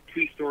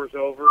 2 stores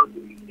over,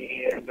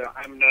 and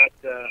I'm not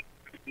the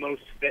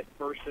most fit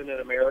person in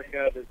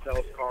America that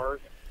sells cars.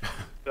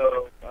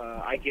 So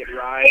I get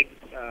rides.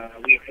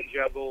 We have to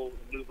juggle,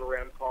 move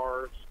around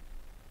cars.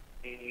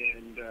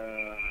 And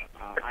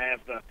I have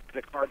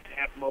the Card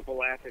Tap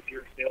mobile app. If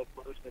you're a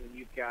salesperson and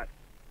you've got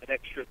an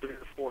extra $300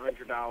 or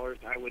 $400,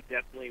 I would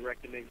definitely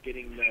recommend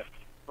getting the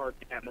Card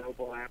Tap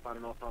mobile app. I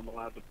don't know if I'm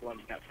allowed to plug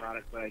that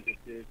product, but I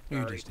just did.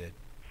 You just did.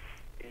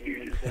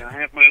 And I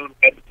have my own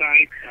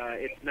website.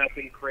 It's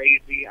nothing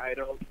crazy. I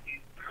don't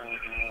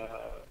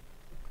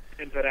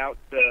put out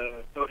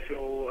the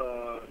social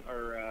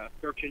or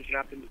search engine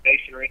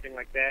optimization or anything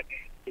like that.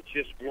 It's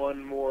just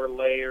one more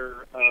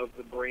layer of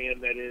the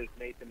brand that is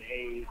Nathan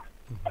Hayes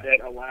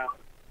that allows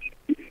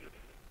you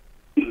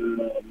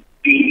to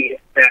be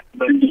that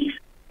much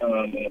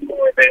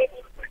more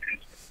available.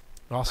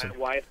 Awesome. My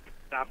wife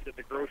stopped at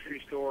the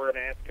grocery store and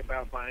asked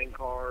about buying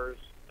cars.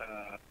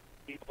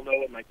 People know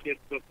what my kids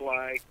look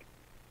like.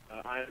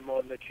 I'm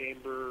on the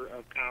Chamber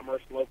of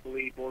Commerce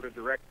locally board of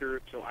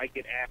directors, so I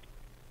get asked.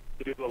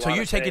 So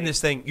you're taking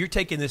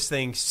this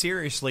thing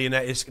seriously, and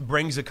that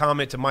brings a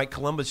comment to Mike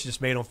Columbus just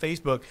made on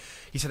Facebook.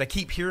 He said, I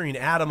keep hearing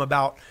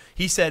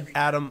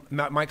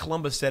Mike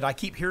Columbus said, I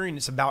keep hearing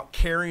it's about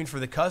caring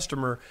for the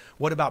customer.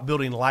 What about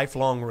building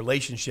lifelong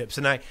relationships?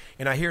 And I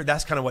hear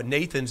that's kind of what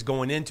Nathan's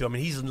going into. I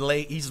mean,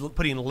 he's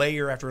putting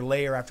layer after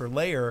layer after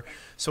layer.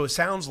 So it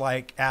sounds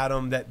like,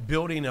 Adam, that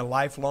building a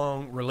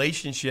lifelong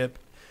relationship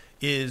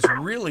is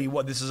really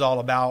what this is all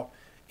about,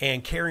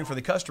 and caring for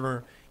the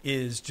customer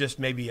is just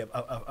maybe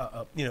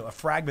a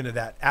fragment of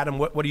that. Adam,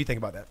 what do you think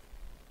about that?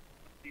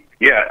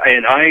 Yeah,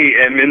 and I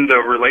am in the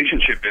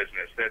relationship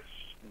business. That's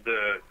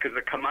because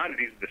the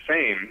commodity is the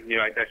same.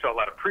 I sell a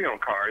lot of pre-owned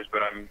cars,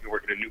 but I'm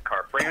working a new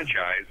car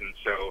franchise, and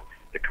so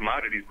the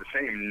commodity is the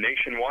same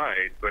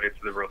nationwide, but it's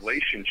the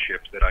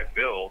relationships that I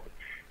build.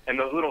 And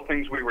those little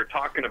things we were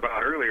talking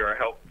about earlier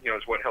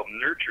is what help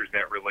nurtures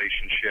that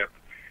relationship.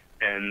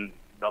 And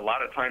a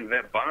lot of times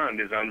that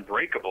bond is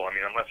unbreakable. I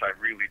mean, unless I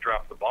really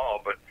drop the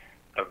ball, but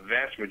a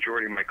vast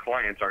majority of my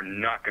clients are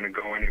not going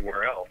to go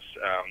anywhere else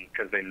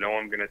because they know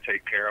I'm going to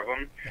take care of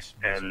them,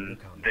 and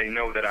they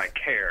know that I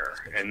care,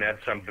 and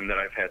that's something that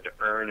I've had to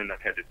earn and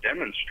I've had to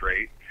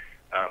demonstrate.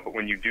 But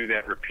when you do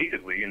that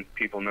repeatedly and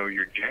people know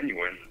you're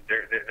genuine,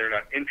 they're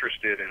not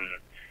interested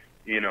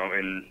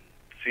in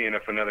seeing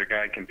if another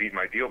guy can beat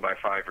my deal by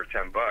 $5 or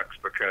 $10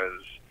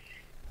 because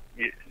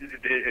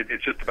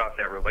it's just about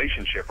that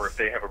relationship. Or if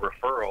they have a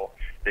referral,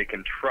 they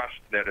can trust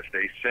that if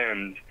they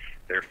send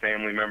their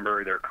family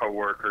member, their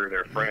coworker,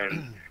 their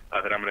friend,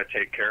 that I'm going to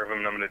take care of them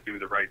and I'm going to do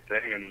the right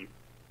thing and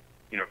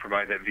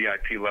provide that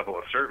VIP level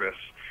of service.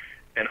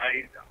 And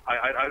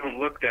I don't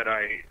look at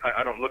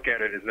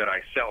it as that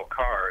I sell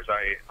cars.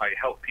 I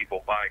help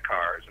people buy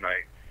cars, and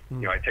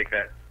I take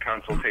that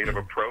consultative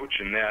approach,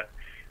 and that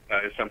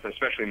is something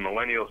especially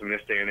millennials in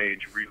this day and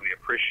age really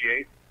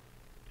appreciate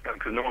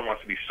because no one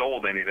wants to be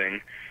sold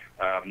anything.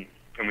 And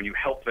when you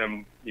help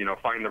them,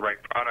 find the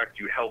right product,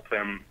 you help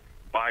them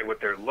buy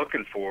what they're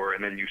looking for,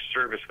 and then you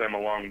service them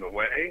along the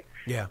way.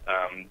 Yeah,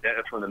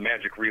 that's when the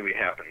magic really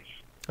happens.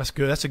 That's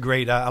good. That's a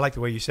great. I like the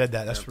way you said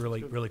that. That's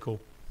really cool.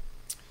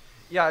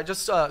 Yeah, I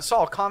just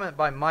saw a comment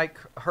by Mike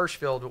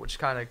Hirschfield, which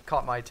kind of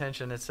caught my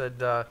attention. It said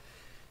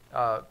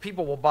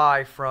people will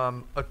buy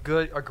from a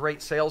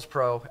great sales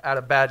pro at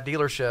a bad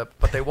dealership,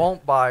 but they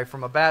won't buy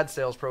from a bad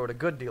sales pro at a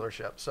good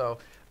dealership. So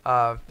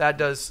that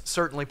does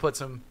certainly put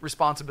some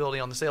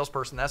responsibility on the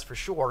salesperson. That's for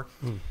sure.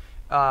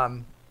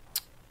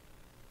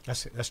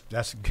 That's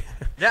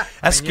yeah.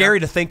 That's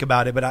scary to think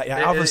about it, but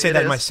I often say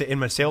that in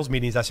my sales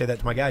meetings. I say that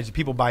to my guys.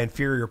 People buy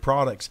inferior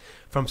products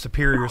from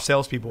superior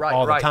salespeople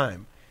all the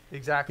time.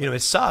 Exactly. It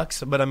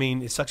sucks, but I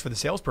mean, it sucks for the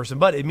salesperson.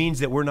 But it means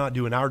that we're not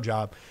doing our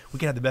job. We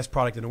can have the best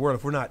product in the world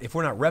if we're not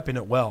repping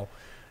it well,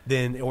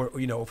 then if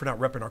we're not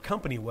repping our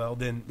company well,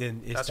 then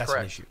that's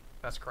an issue.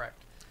 That's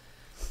correct.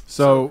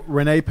 So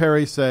Renee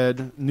Perry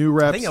said new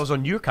reps. I think that was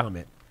on your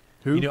comment.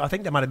 Who? I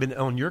think that might have been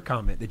on your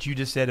comment that you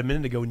just said a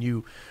minute ago when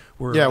you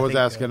were. Yeah, I was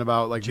asking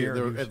about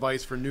the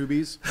advice for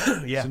newbies.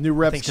 Yeah, so new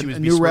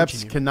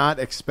reps cannot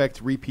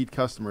expect repeat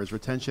customers.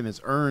 Retention is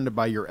earned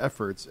by your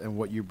efforts and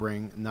what you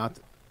bring,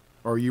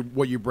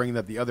 what you bring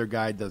that the other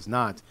guy does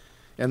not.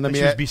 And But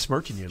she was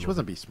besmirching you a She little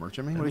wasn't bit.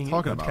 besmirching me. What are you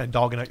talking about? Kind of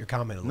dogging out your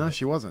comment a little No, bit.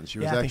 she wasn't. She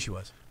was. Yeah, I think she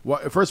was. Well,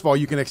 first of all,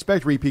 you can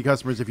expect repeat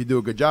customers if you do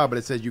a good job, but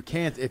it says you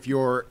can't if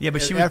your Yeah,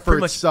 but she was efforts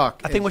pretty much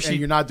suck. I think what and she,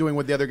 you're not doing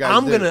what the other guys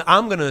I'm did.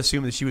 gonna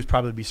assume that she was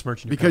probably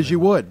besmirching you Because you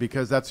would,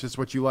 because that's just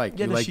what you like.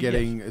 Yeah, you no, like she-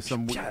 getting yeah.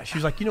 some. She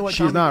was like, you know what? She's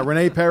Tommy? not.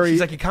 Renee Perry. She's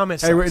like, your comment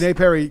Hey, sucks. Renee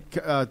Perry.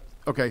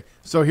 Okay,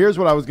 so here's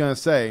what I was gonna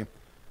say,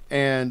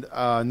 and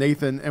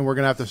Nathan, and we're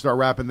gonna have to start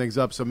wrapping things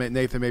up. So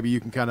Nathan, maybe you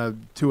can kind of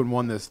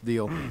 2-in-1 this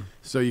deal,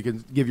 so you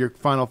can give your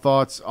final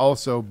thoughts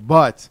also.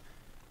 But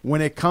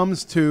when it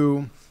comes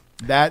to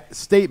that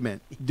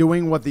statement,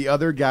 doing what the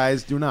other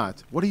guys do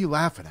not, what are you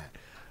laughing at?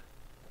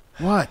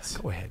 What?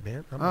 Go ahead,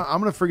 man.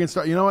 I'm gonna freaking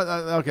start. You know what?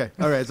 Okay,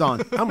 all right, it's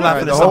on. I'm All laughing right,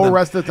 at the something. whole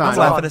rest of the time. I'm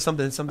laughing at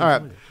something. All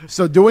right.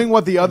 So doing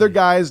what the other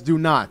guys do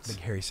not. Big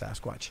hairy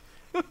Sasquatch.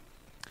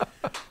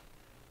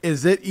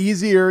 Is it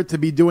easier to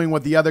be doing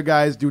what the other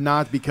guys do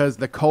not because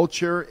the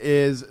culture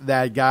is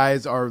that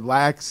guys are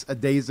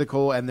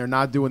lackadaisical and they're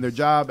not doing their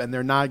job and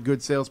they're not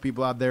good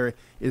salespeople out there?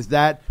 Is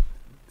that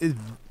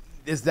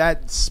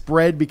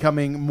spread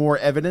becoming more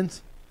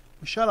evident?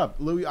 Shut up,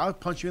 Louis. I'll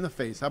punch you in the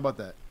face. How about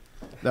that?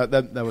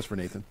 That was for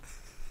Nathan.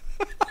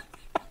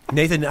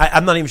 Nathan,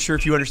 I'm not even sure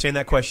if you understand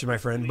that question, my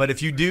friend. But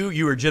if you do,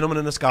 you are a gentleman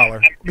and a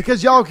scholar.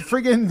 Because y'all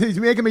freaking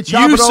making me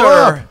chop You, it all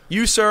up.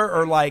 you, sir,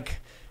 are like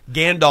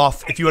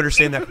Gandalf. If you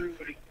understand that.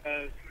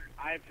 Because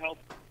I've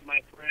helped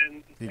my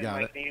friends You and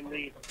got my it.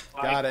 family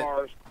Got buy it.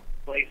 cars,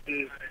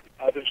 places,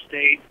 other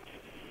states,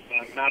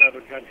 not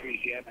other countries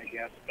yet, I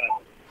guess. But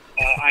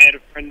I had a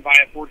friend buy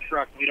a Ford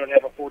truck. We don't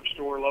have a Ford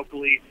store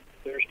locally.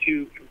 There's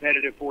 2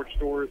 competitive Ford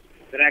stores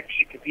that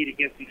actually compete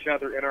against each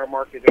other in our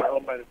market. They're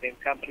owned by the same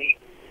company.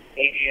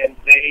 And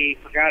they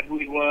forgot who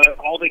he was.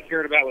 All they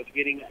cared about was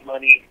getting his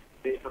money.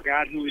 They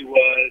forgot who he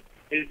was.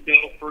 His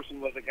salesperson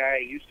was a guy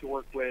I used to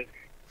work with.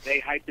 They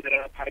hyped it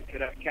up,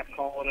 kept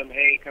calling him,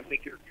 hey, come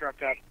pick your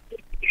truck up.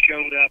 He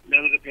showed up.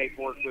 None of the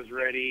paperwork was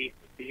ready.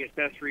 The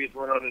accessories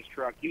weren't on his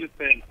truck. He was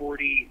spending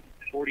 $45,000.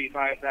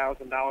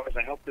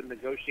 I helped him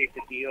negotiate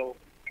the deal.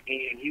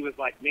 And he was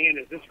like, man,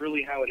 is this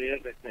really how it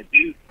is? I said,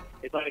 dude,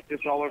 it's like this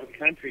all over the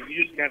country.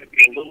 You just got to be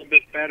a little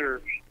bit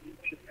better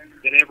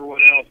than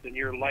everyone else, and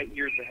you're light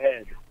years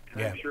ahead.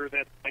 Yeah. I'm sure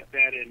that's like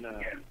that in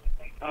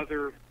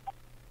other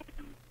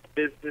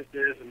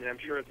businesses. I mean, I'm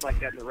sure it's like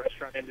that in the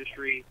restaurant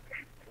industry.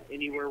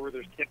 Anywhere where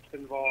there's tips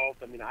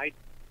involved. I mean, I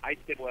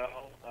tip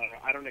well.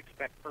 I don't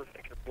expect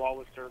perfect or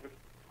flawless service,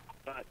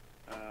 but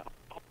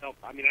I'll tell.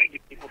 I mean, I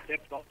give people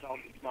tips. I'll tell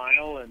them to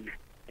smile and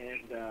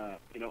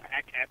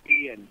act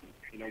happy and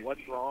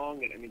what's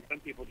wrong. And I mean, some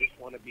people just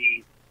want to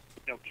be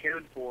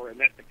cared for, and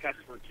that's the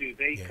customer too.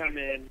 They come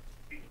in,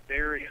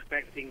 they're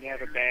expecting to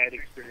have a bad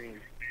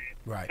experience.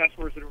 Right.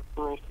 Customers that are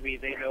referrals to me,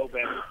 they know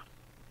better.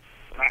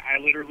 I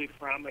literally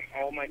promise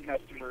all my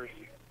customers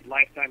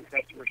lifetime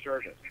customer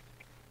service.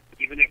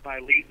 Even if I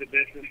leave the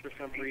business for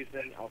some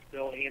reason, I'll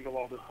still handle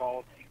all the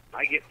calls.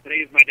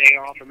 Today's my day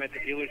off. I'm at the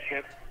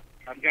dealership.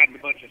 I've gotten a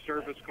bunch of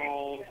service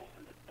calls.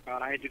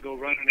 I had to go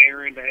run an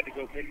errand. I had to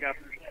go pick up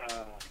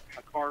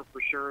a car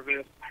for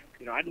service.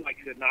 I'd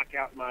like to knock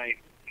out my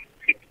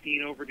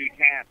 16 overdue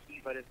tasks,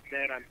 but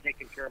instead I'm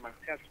taking care of my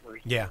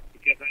customers. Yeah.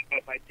 Because I know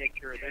if I take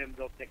care of them,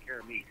 they'll take care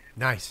of me.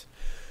 Nice.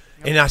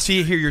 And I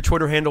see here your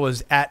Twitter handle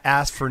is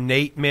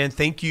 @AskForNate. Man,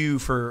 thank you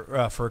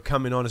for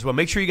coming on as well.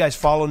 Make sure you guys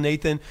follow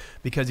Nathan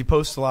because he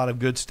posts a lot of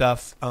good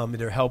stuff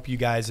that'll help you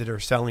guys that are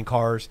selling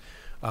cars.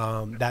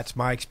 That's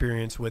my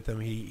experience with him.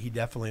 He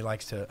definitely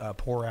likes to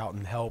pour out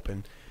and help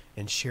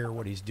and share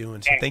what he's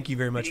doing. So thank you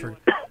very much for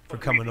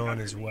coming on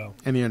as well.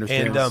 And he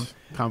understands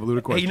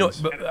convoluted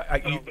questions. Hey, but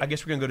I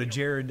guess we're going to go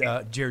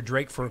to Jared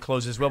Drake for a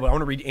close as well. But I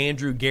want to read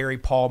Andrew Gary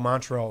Paul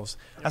Montrell's.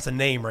 That's a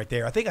name right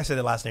there. I think I said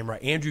the last name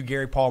right. Andrew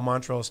Gary Paul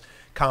Montrell's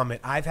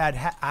comment. I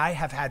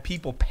have had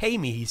people pay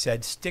me, he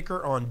said,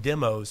 sticker on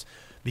demos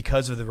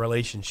because of the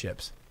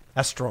relationships.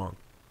 That's strong.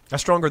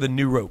 That's stronger than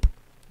New Rope.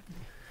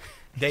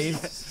 Dave?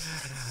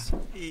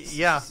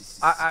 Yeah,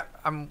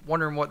 I'm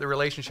wondering what the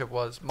relationship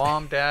was.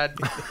 Mom, dad.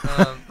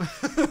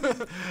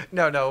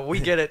 No,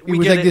 we get it. He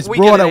was like this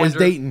broad I was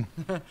dating.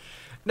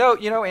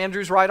 No,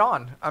 Andrew's right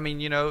on. I mean,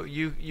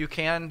 you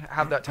can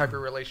have that type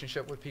of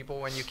relationship with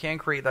people, and you can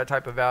create that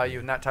type of value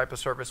and that type of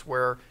service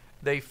where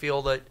they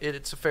feel that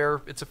it's a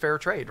fair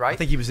trade, right? I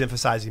think he was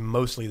emphasizing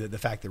mostly the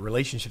fact that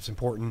relationship's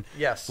important.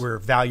 Yes. Where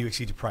value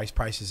exceeds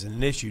price is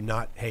an issue,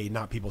 not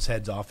people's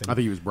heads off. And, I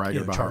think he was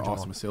bragging about how charge them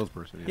awesome all. a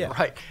salesperson. Yeah.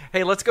 Right.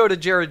 Hey, let's go to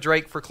Jared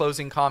Drake for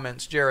closing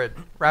comments. Jared,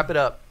 wrap it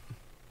up.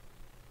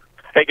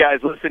 Hey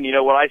guys, listen.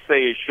 What I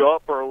say is show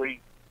up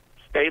early,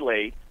 stay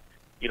late.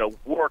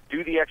 Work,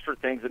 do the extra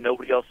things that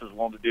nobody else is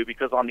willing to do,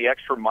 because on the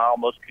extra mile,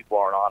 most people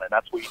aren't on, and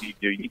that's what you need to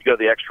do. You need to go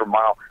the extra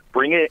mile.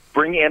 Bring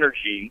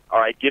energy, all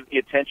right, give the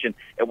attention,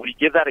 and when you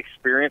give that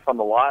experience on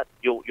the lot,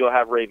 you'll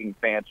have raving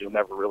fans. You'll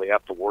never really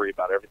have to worry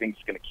about it. Everything's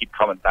going to keep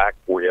coming back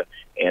for you,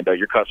 and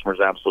your customers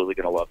are absolutely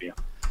going to love you.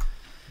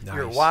 Nice.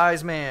 You're a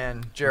wise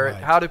man, Jared.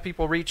 Right. How do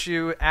people reach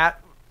you?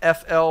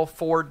 @FL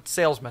Ford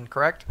Salesman,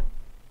 correct?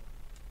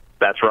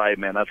 That's right,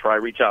 man. That's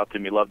right. Reach out to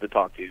me. Love to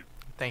talk to you.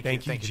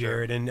 Thank you,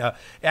 Jared. And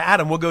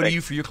Adam, we'll go to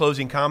you for your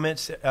closing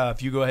comments.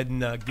 If you go ahead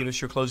and give us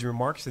your closing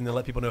remarks, and then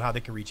let people know how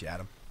they can reach you,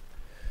 Adam.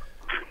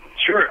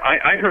 Sure.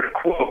 I heard a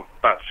quote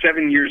about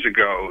 7 years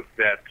ago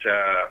that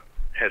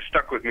has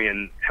stuck with me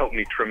and helped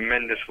me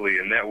tremendously,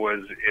 and that was,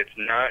 it's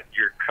not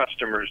your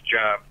customer's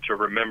job to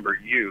remember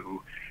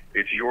you.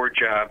 It's your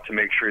job to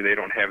make sure they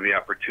don't have the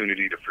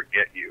opportunity to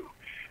forget you.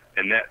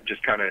 And that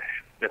just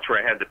that's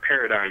where I had the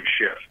paradigm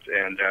shift,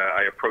 and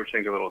I approach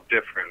things a little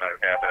different.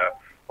 I've had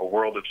a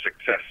world of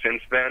success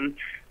since then,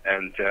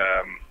 and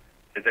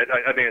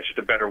I think it's just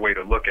a better way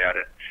to look at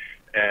it.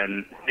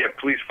 And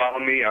please follow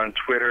me on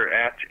Twitter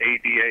at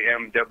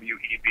ADAMWEBY.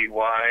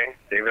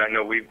 David, I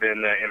know we've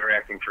been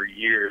interacting for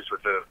years.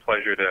 With the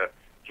pleasure to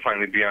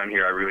finally be on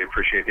here. I really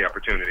appreciate the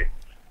opportunity.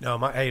 No,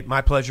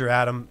 my pleasure,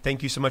 Adam.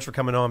 Thank you so much for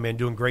coming on, man.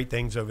 Doing great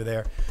things over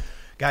there.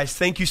 Guys,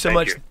 thank you so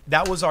much.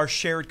 That was our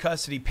shared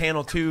custody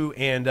panel 2,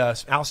 and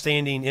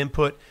outstanding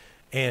input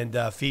and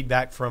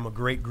feedback from a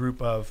great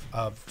group of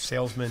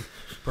salesmen,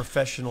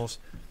 professionals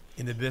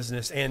in the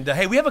business. And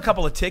hey, we have a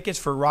couple of tickets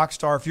for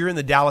Rockstar. If you're in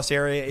the Dallas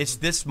area, it's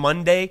this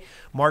Monday,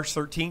 March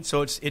 13th.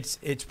 So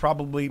it's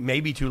probably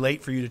maybe too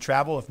late for you to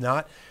travel. If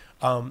not,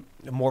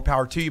 more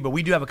power to you. But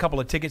we do have a couple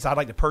of tickets I'd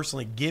like to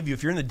personally give you.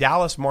 If you're in the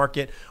Dallas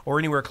market or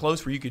anywhere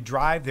close where you could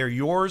drive, they're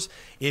yours.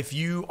 If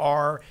you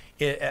are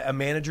a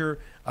manager,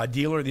 a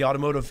dealer in the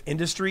automotive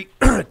industry,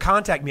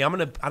 contact me.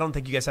 I don't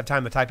think you guys have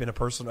time to type in a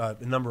personal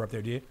number up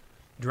there, do you?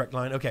 Direct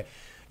line? Okay.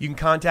 You can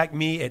contact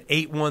me at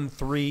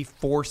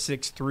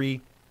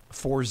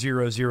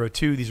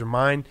 813-463-4002. These are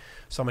mine,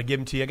 so I'm going to give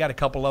them to you. I got a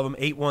couple of them,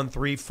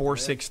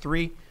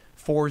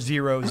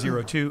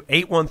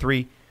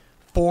 813-463-4002,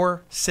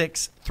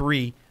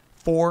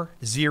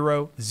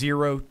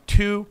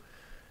 813-463-4002.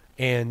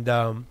 And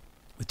the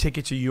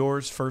tickets are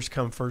yours, first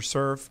come, first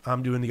serve.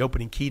 I'm doing the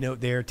opening keynote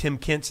there. Tim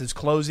Kent's is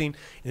closing,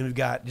 and we've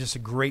got just a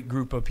great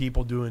group of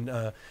people doing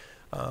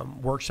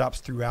workshops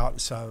throughout.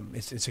 So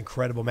it's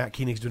incredible. Matt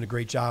Koenig's doing a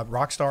great job.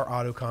 Rockstar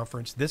Auto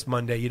Conference this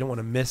Monday. You don't want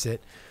to miss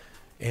it.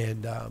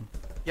 And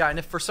and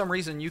if for some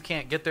reason you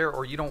can't get there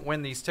or you don't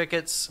win these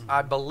tickets,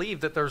 I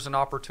believe that there's an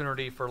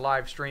opportunity for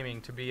live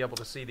streaming to be able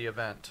to see the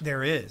event.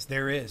 There is.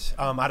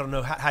 I don't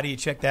know how do you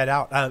check that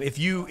out. If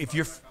you're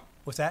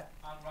what's that?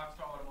 On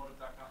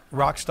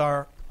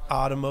Rockstar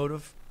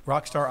Automotive,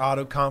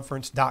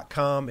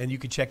 rockstarautoconference.com, and you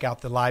can check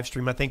out the live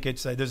stream. I think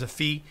it's there's a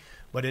fee,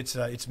 but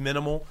it's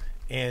minimal,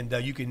 and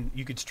you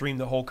could stream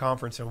the whole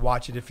conference and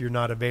watch it if you're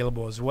not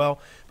available as well.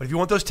 But if you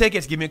want those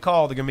tickets, give me a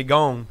call. They're going to be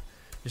gone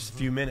just a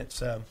few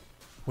minutes.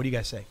 What do you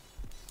guys say?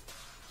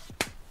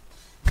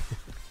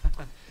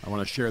 I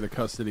want to share the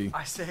custody.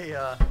 I say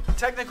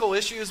technical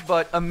issues,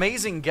 but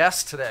amazing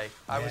guests today.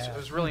 I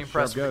was really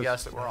impressed with the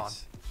guests that were on.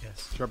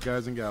 Yes. Sharp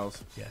guys and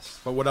gals. Yes.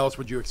 But what else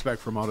would you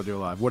expect from Auto Deal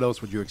Live? What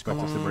else would you expect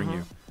us to bring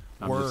you?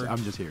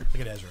 I'm just here.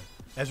 Look at Ezra.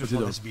 Ezra's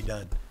wanting this to be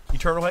done. You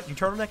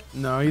turtleneck?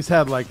 No, he's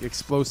had like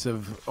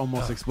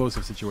almost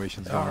explosive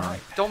situations going on.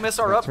 Don't miss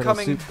our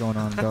upcoming turtle soup going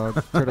on,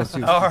 dog. Turtle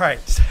soup. All right.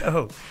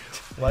 So,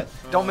 what?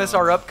 Don't miss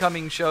our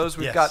upcoming shows.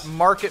 We've got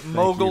Market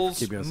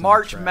Moguls,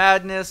 March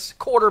Madness,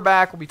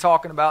 quarterback. We'll be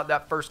talking about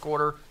that first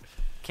quarter.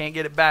 Can't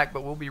get it back,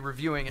 but we'll be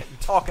reviewing it and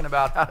talking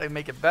about how to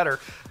make it better.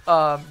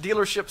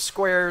 Dealership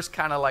Squares,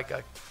 kind of like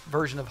a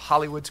version of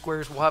Hollywood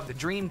Squares. We'll have the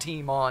Dream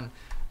Team on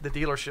the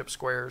Dealership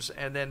Squares,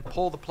 and then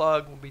Pull the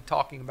Plug. We'll be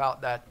talking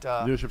about that.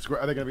 Dealership Square.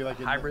 Are they going to be like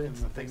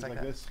hybrids in things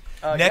like this?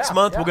 Next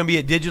month, we're going to be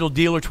at Digital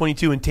Dealer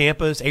 22 in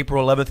Tampa. It's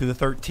April 11th through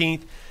the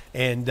 13th.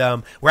 And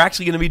we're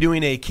actually going to be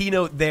doing a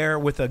keynote there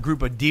with a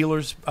group of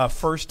dealers,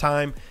 first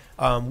time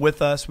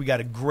with us. We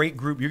got a great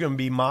group. You're going to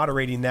be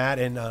moderating that,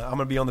 and I'm going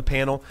to be on the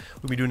panel.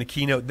 We'll be doing a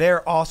keynote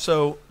there.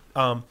 Also,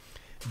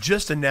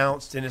 just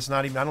announced, and it's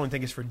not even, I don't even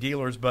think it's for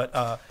dealers, but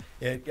I'm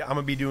going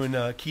to be doing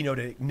a keynote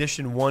at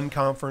Ignition One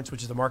Conference,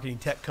 which is the marketing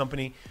tech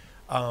company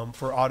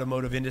for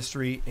automotive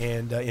industry,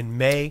 and in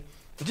May.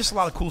 Just a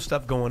lot of cool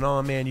stuff going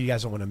on, man. You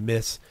guys don't want to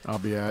miss. I'll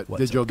be at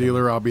Digital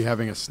Dealer. I'll be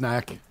having a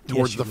snack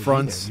towards the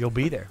front. You'll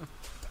be there.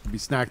 It'll be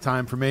snack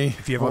time for me.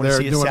 If you ever want to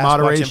see a doing Sasquatch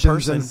moderations in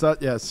person, and stuff,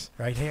 yes.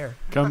 Right here.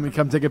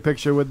 Come take a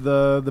picture with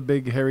the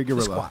big hairy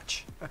gorilla. The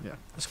Squatch. Yeah.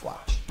 The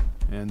Squatch.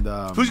 And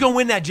who's going to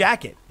win that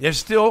jacket? There's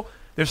still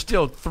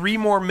 3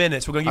 more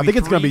minutes. We're going to give I think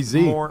it's going to be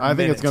Z. I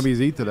think it's going to be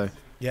Z today.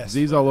 Yes.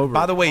 Z's all over.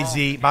 By the way,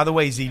 Z,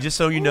 just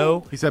so you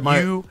know, he said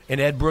you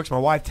and Ed Brooks, my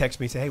wife, texted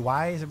me and said, hey,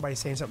 why is everybody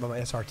saying something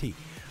about SRT?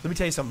 Let me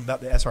tell you something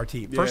about the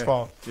SRT. First of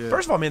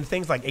all, man, the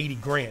thing's like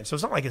 $80,000, so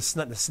it's not like it's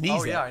nothing to sneeze at.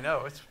 Oh yeah, I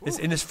know. It's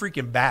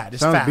freaking bad.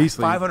 It's sounds fast.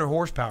 Beastly. 500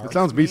 horsepower. It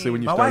sounds beastly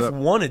when you My start wife up.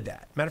 wanted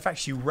that. Matter of fact,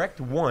 she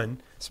wrecked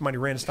one. Somebody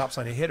ran a stop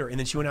sign and hit her, and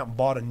then she went out and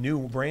bought a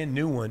brand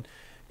new one.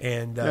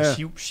 And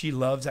she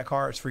loves that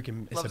car. It's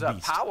freaking. It's loves a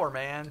beast. That power,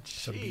 man.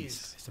 It's a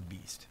beast. It's a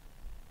beast.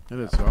 It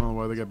is. So I don't know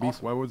why they got beef.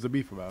 Awesome. Why was the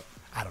beef about?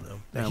 I don't know.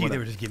 Yeah, they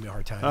were just giving me a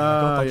hard time.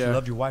 I thought you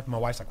loved your wife. And my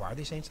wife's like, why are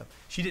they saying something?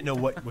 She didn't know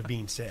what was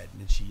being said,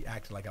 and she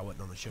acted like I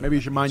wasn't on the show. Maybe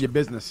you should mind your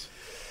business.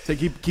 Say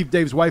keep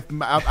Dave's wife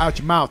out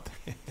your mouth.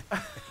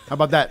 How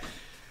about that?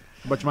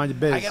 But you mind your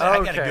biz.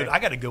 I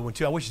got a good one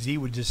too. I wish Z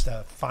would just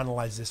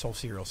finalize this whole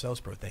Serial Sales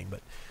Pro thing,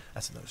 but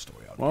that's another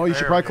story. Well, you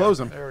should probably close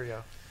them. There we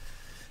go.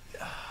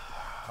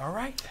 All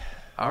right.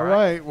 All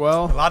right.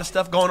 Well, a lot of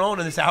stuff going on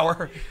in this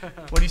hour.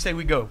 What do you say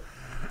we go?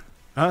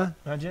 Huh?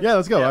 Jen? Yeah,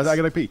 let's go. Yes. I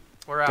got to pee.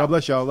 We're out. God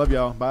bless y'all. Love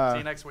y'all. Bye. See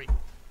you next week.